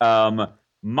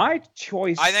 My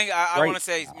choice. I think I right want to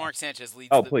say now- Mark Sanchez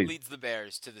please. leads the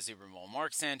Bears to the Super Bowl.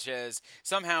 Mark Sanchez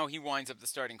somehow he winds up the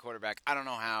starting quarterback. I don't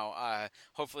know how.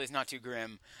 Hopefully it's not too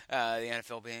grim. The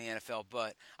NFL being the NFL,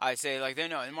 but I say like they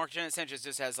know. And Mark Sanchez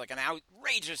just has like an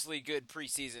outrageously good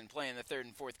preseason playing the third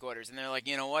and fourth quarters, and they're like,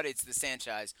 you know what? It's the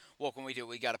Sanchez. What can we do?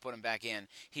 We got to put him back in.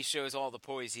 He shows all the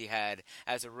poise he had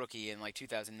as a rookie in like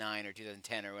 2009 or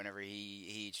 2010 or whenever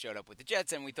he showed up with the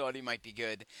Jets, and we thought he might be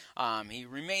good. He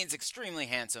remains extremely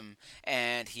handsome,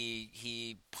 and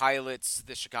he pilots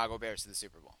the Chicago Bears to the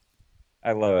Super Bowl.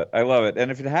 I love it. I love it.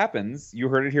 And if it happens, you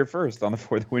heard it here first on the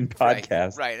For the Win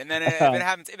podcast. Right. And then if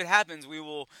it happens, we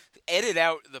will edit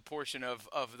out the portion of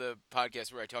the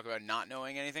podcast where I talk about not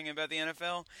knowing anything about the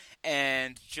NFL,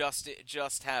 and just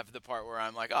have the part where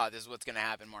I'm like, oh, this is what's going to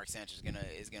happen. Mark Sanchez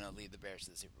is gonna lead the Bears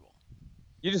to the Super Bowl.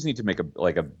 You just need to make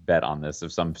a bet on this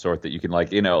of some sort that you can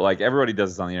like everybody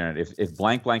does this on the internet. If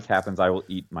blank blank happens, I will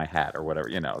eat my hat or whatever.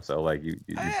 So like you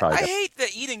probably. I hate the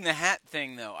eating the hat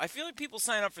thing though. I feel like people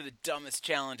sign up for the dumbest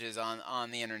challenges on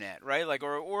the internet, right? Like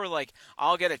or like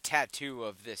I'll get a tattoo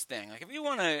of this thing. Like if you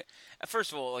want to,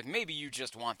 first of all, like maybe you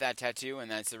just want that tattoo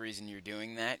and that's the reason you're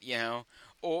doing that,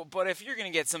 But if you're gonna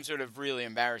get some sort of really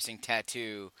embarrassing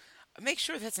tattoo, make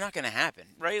sure that's not gonna happen,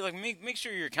 right? Like make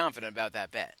sure you're confident about that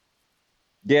bet.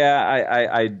 Yeah,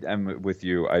 I am with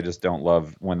you. I just don't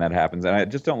love when that happens, and I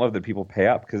just don't love that people pay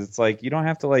up because it's like you don't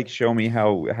have to like show me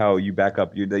how you back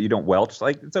up that you don't welch.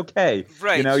 Like it's okay,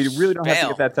 right? You really don't have to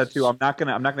get that tattoo. I'm not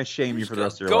gonna shame you for the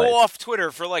rest of your life. Go off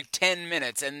Twitter for like 10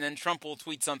 minutes, and then Trump will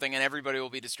tweet something, and everybody will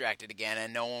be distracted again,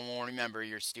 and no one will remember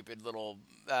your stupid little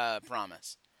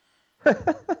promise.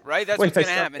 Right? That's what's gonna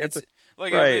happen. It's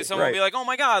like someone will be like, "Oh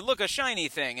my God, look, a shiny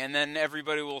thing," and then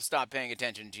everybody will stop paying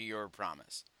attention to your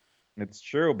promise. It's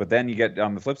true, but then you get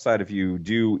on the flip side, if you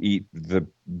do eat the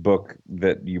book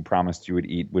that you promised you would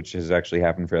eat, which has actually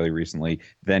happened fairly recently,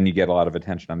 then you get a lot of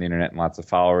attention on the internet and lots of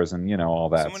followers and all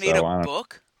that. Someone ate a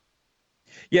book?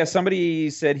 Yeah, somebody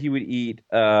said he would eat.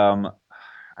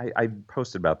 I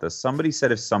posted about this. Somebody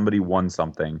said if somebody won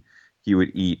something, he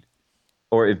would eat.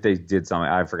 Or if they did something,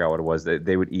 I forgot what it was.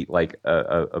 They would eat like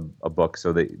a book.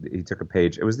 So he took a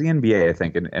page. It was the NBA, I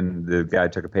think, and the guy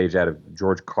took a page out of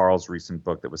George Karl's recent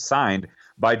book that was signed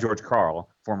by George Karl,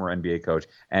 former NBA coach,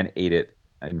 and ate it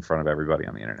in front of everybody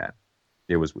on the internet.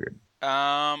 It was weird.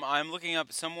 I'm looking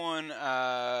up someone.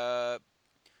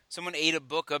 Someone ate a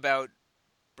book about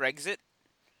Brexit.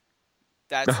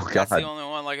 That's the only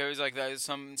one. Like it was like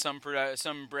some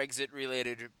Brexit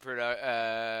related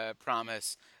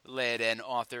promise led an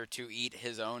author to eat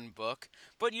his own book.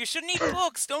 But you shouldn't eat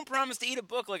books. Don't promise to eat a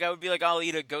book. Like I would be like, I'll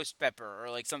eat a ghost pepper or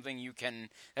like something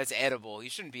that's edible. You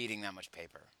shouldn't be eating that much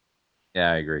paper.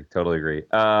 Yeah, I agree. Totally agree.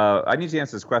 I need to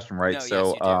answer this question, right? No, so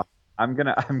yes, you do. I'm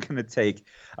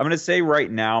gonna say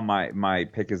right now my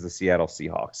pick is the Seattle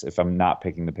Seahawks. If I'm not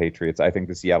picking the Patriots, I think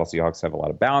the Seattle Seahawks have a lot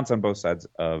of balance on both sides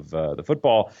of the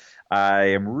football. I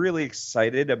am really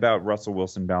excited about Russell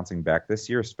Wilson bouncing back this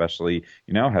year, especially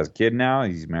has a kid now.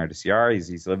 He's married to Ciara.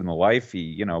 He's living the life.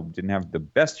 He didn't have the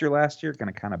best year last year.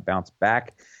 Going to kind of bounce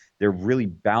back. They're really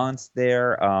balanced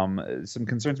there. Some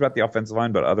concerns about the offensive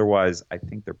line, but otherwise, I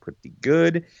think they're pretty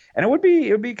good. And it would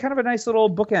be kind of a nice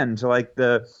little bookend to like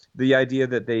the idea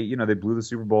that they blew the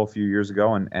Super Bowl a few years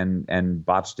ago and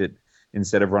botched it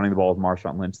instead of running the ball with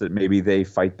Marshawn Lynch. That maybe they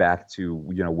fight back to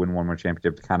win one more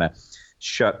championship to kind of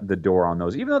shut the door on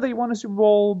those, even though they won a Super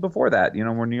Bowl before that.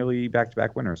 We're nearly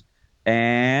back-to-back winners.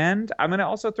 And I'm going to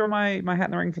also throw my hat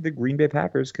in the ring for the Green Bay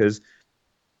Packers because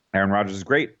Aaron Rodgers is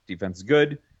great, defense is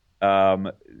good.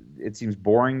 Um, it seems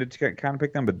boring to kind of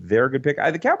pick them, but they're a good pick.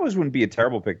 The Cowboys wouldn't be a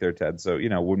terrible pick there, Ted. So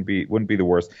wouldn't be the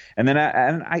worst. And then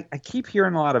I keep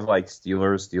hearing a lot of like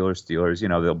Steelers.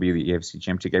 They'll be the AFC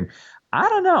Championship game. I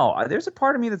don't know. There's a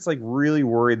part of me that's like really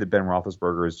worried that Ben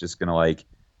Roethlisberger is just gonna like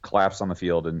collapse on the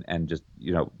field and just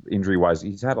injury wise.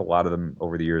 He's had a lot of them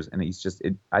over the years,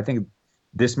 and I think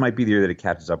this might be the year that it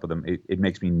catches up with him. It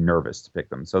makes me nervous to pick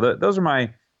them. So those are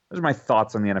my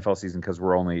thoughts on the NFL season because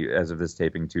we're only, as of this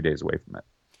taping, 2 days away from it.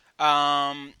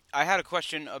 I had a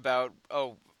question about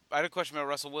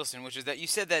Russell Wilson, which is that you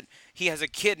said that he has a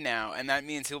kid now, and that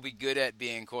means he'll be good at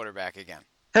being quarterback again.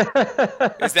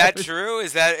 Is that true?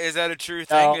 Is that a true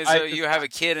thing? You have a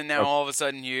kid, and now all of a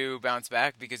sudden you bounce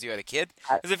back because you had a kid?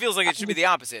 Because it feels like it should be the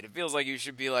opposite. It feels like you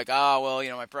should be like,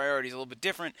 my priority's a little bit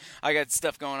different. I got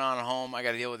stuff going on at home. I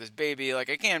got to deal with this baby. Like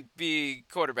I can't be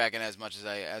quarterbacking as much as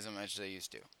I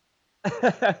used to.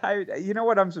 You know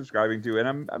what I'm subscribing to, and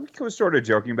I'm sort of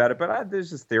joking about it, but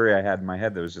there's this theory I had in my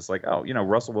head that was just like,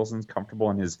 Russell Wilson's comfortable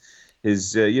in his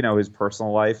his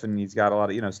personal life, and he's got a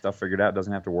lot of stuff figured out,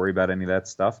 doesn't have to worry about any of that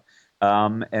stuff,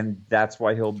 and that's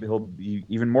why he'll be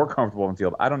even more comfortable in the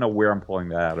field. I don't know where I'm pulling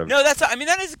that out of. No,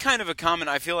 that is kind of a common.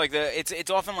 I feel like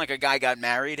it's often like a guy got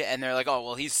married and they're like, oh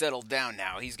well, he's settled down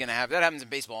now. He's gonna have that happens in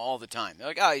baseball all the time. They're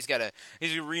like, oh, he's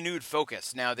a renewed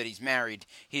focus now that he's married.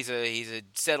 He's a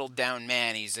settled down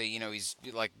man. He's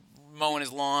like mowing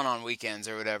his lawn on weekends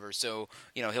or whatever. So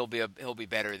he'll be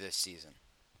better this season.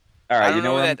 All right, I don't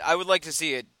know that I would like to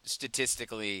see it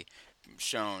statistically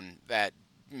shown that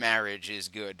marriage is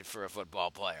good for a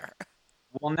football player.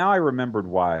 Well, now I remembered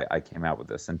why I came out with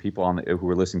this, and people who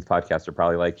are listening to the podcast are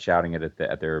probably like shouting it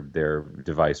at their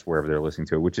device wherever they're listening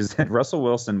to it, which is that Russell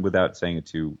Wilson, without saying it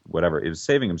to whatever, is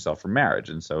saving himself from marriage,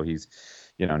 and so he's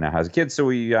now has a kid. So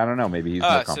I don't know, maybe he's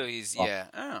more comfortable. So he's yeah.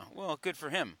 Oh, well, good for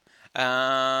him.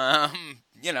 Hey.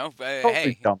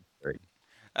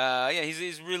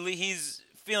 He's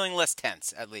feeling less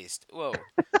tense, at least. Whoa.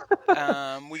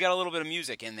 We got a little bit of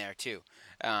music in there, too.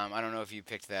 I don't know if you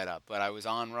picked that up, but I was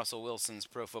on Russell Wilson's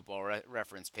Pro Football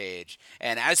Reference page,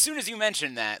 and as soon as you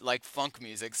mentioned that, like, funk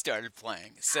music started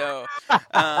playing. So so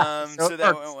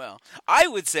that went well. I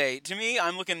would say, to me,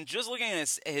 I'm looking at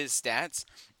his stats.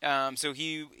 So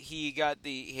he had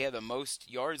the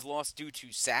most yards lost due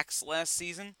to sacks last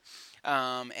season,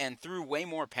 and threw way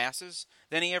more passes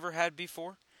than he ever had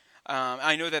before.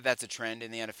 I know that that's a trend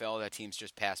in the NFL that teams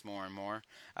just pass more and more.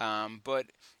 But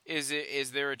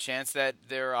is there a chance that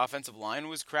their offensive line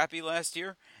was crappy last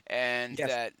year, and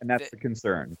yes, that's the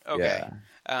concern? Okay.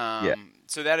 Yeah.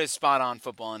 So that is spot on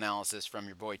football analysis from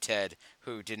your boy Ted,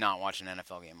 who did not watch an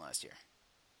NFL game last year.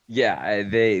 Yeah,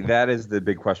 that is the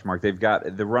big question mark. They've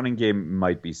got the running game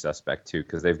might be suspect too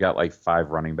because they've got like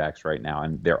 5 running backs right now,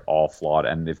 and they're all flawed.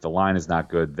 And if the line is not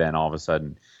good, then all of a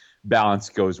sudden balance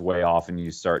goes way off, and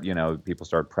you start, people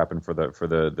start prepping for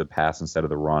the pass instead of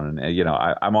the run. And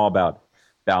I'm all about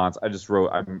balance. I've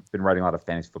been writing a lot of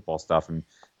fantasy football stuff, and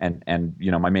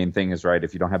my main thing is, right,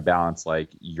 if you don't have balance, like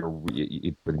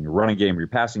within your running game or your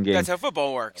passing game, that's how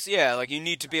football works. Yeah, like you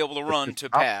need to be able to run to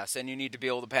pass, and you need to be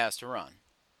able to pass to run.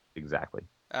 Exactly.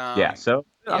 So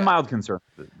a mild concern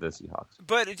for the Seahawks.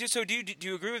 But so do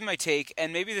you agree with my take?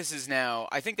 And maybe this is now.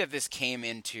 I think that this came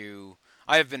into.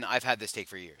 I've had this take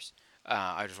for years.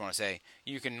 I just want to say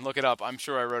you can look it up. I'm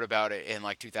sure I wrote about it in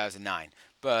like 2009,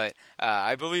 but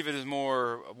I believe it is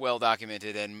more well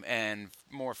documented and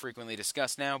more frequently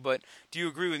discussed now. But do you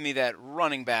agree with me that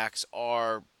running backs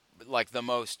are like the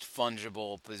most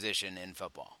fungible position in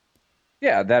football?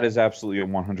 Yeah, that is absolutely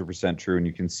 100% true, and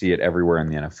you can see it everywhere in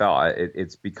the NFL.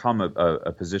 It's become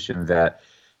a position that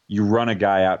you run a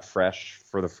guy out fresh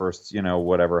for the first,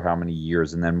 whatever, how many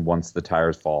years, and then once the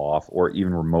tires fall off, or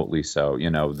even remotely so,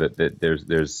 that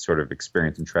there's sort of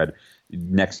experience and tread,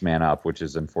 next man up, which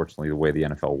is unfortunately the way the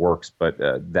NFL works. But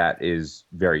that is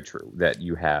very true. That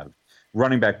you have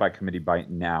running back by committee by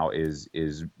now is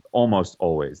almost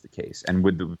always the case, and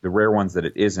with the rare ones that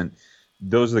it isn't.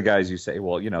 Those are the guys you say,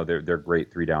 well, they're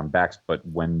great 3-down backs, but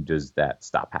when does that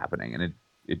stop happening? And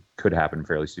it could happen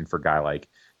fairly soon for a guy like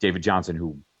David Johnson,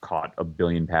 who caught 1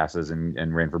 billion passes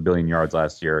and ran for 1 billion yards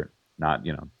last year. Not,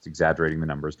 it's exaggerating the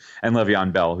numbers. And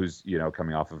Le'Veon Bell, who's,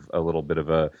 coming off of a little bit of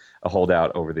a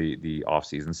holdout over the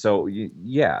offseason. So,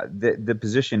 yeah, the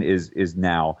position is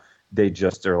now they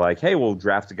just are like, hey, we'll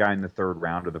draft a guy in the 3rd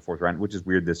round or the 4th round, which is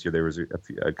weird this year. There was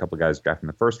a couple of guys drafted in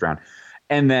the 1st round.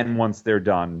 And then once they're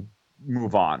done,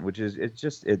 move on, which is it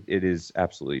is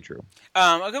absolutely true.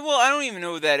 Okay, well, I don't even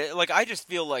know that. I just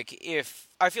feel like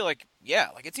yeah,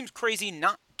 like it seems crazy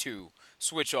not to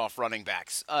switch off running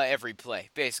backs every play,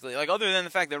 basically. Like other than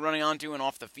the fact that running onto and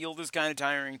off the field is kind of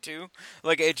tiring too.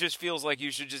 Like it just feels like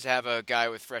you should just have a guy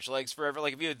with fresh legs forever.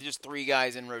 Like if you had just three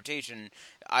guys in rotation,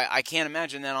 I can't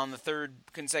imagine that on the third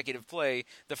consecutive play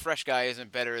the fresh guy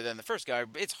isn't better than the first guy.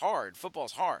 It's hard.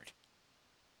 Football's hard.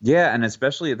 Yeah, and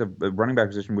especially at the running back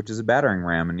position, which is a battering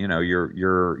ram, and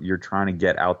you're trying to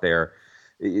get out there,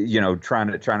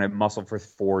 trying to muscle for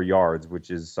 4 yards,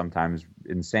 which is sometimes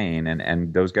insane,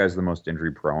 and those guys are the most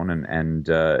injury prone, and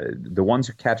the ones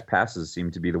who catch passes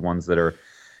seem to be the ones that are,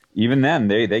 even then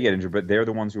they get injured, but they're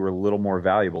the ones who are a little more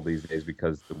valuable these days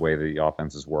because the way the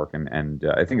offenses work, and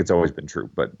I think it's always been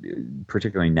true, but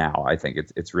particularly now, I think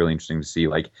it's really interesting to see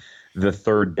like the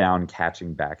third down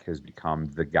catching back has become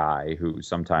the guy who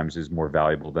sometimes is more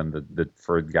valuable than the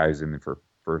for the guys in the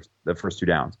first two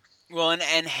downs. Well,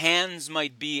 and hands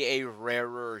might be a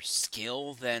rarer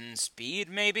skill than speed,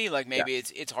 maybe. Like Yeah. maybe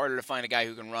it's harder to find a guy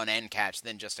who can run and catch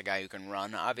than just a guy who can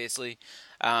run, obviously.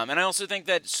 And I also think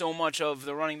that so much of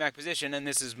the running back position, and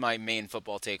this is my main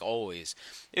football take always,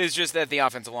 is just that the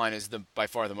offensive line is by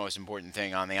far the most important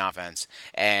thing on the offense.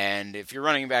 And if your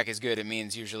running back is good, it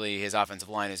means usually his offensive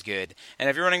line is good. And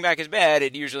if your running back is bad,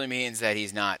 it usually means that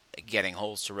he's not getting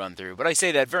holes to run through. But I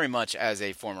say that very much as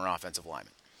a former offensive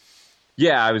lineman.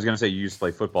 Yeah, I was going to say you used to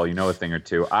play football. You know a thing or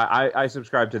two. I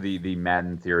subscribe to the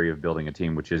Madden theory of building a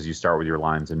team, which is you start with your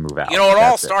lines and move out. You know, it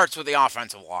all That's it. starts with the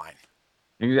offensive line.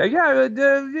 Yeah,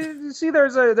 see,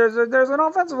 there's an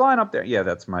offensive line up there. Yeah,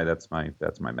 that's my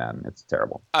Madden. It's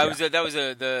terrible. I Yeah. was that was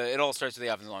the it all starts with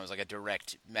the offensive line. It was like a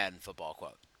direct Madden football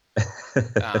quote.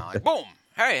 Like boom,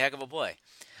 hey, heck of a play.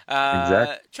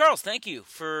 Exactly. Charles, thank you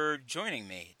for joining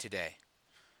me today.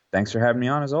 Thanks for having me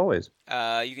on as always.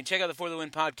 You can check out the For the Win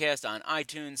podcast on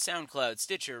iTunes, SoundCloud,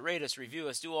 Stitcher. Rate us, review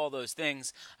us, do all those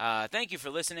things. Thank you for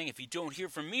listening. If you don't hear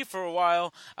from me for a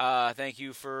while, thank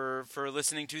you for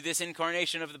listening to this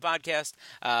incarnation of the podcast.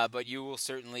 But you will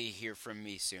certainly hear from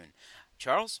me soon.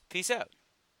 Charles, peace out.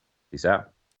 Peace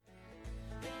out.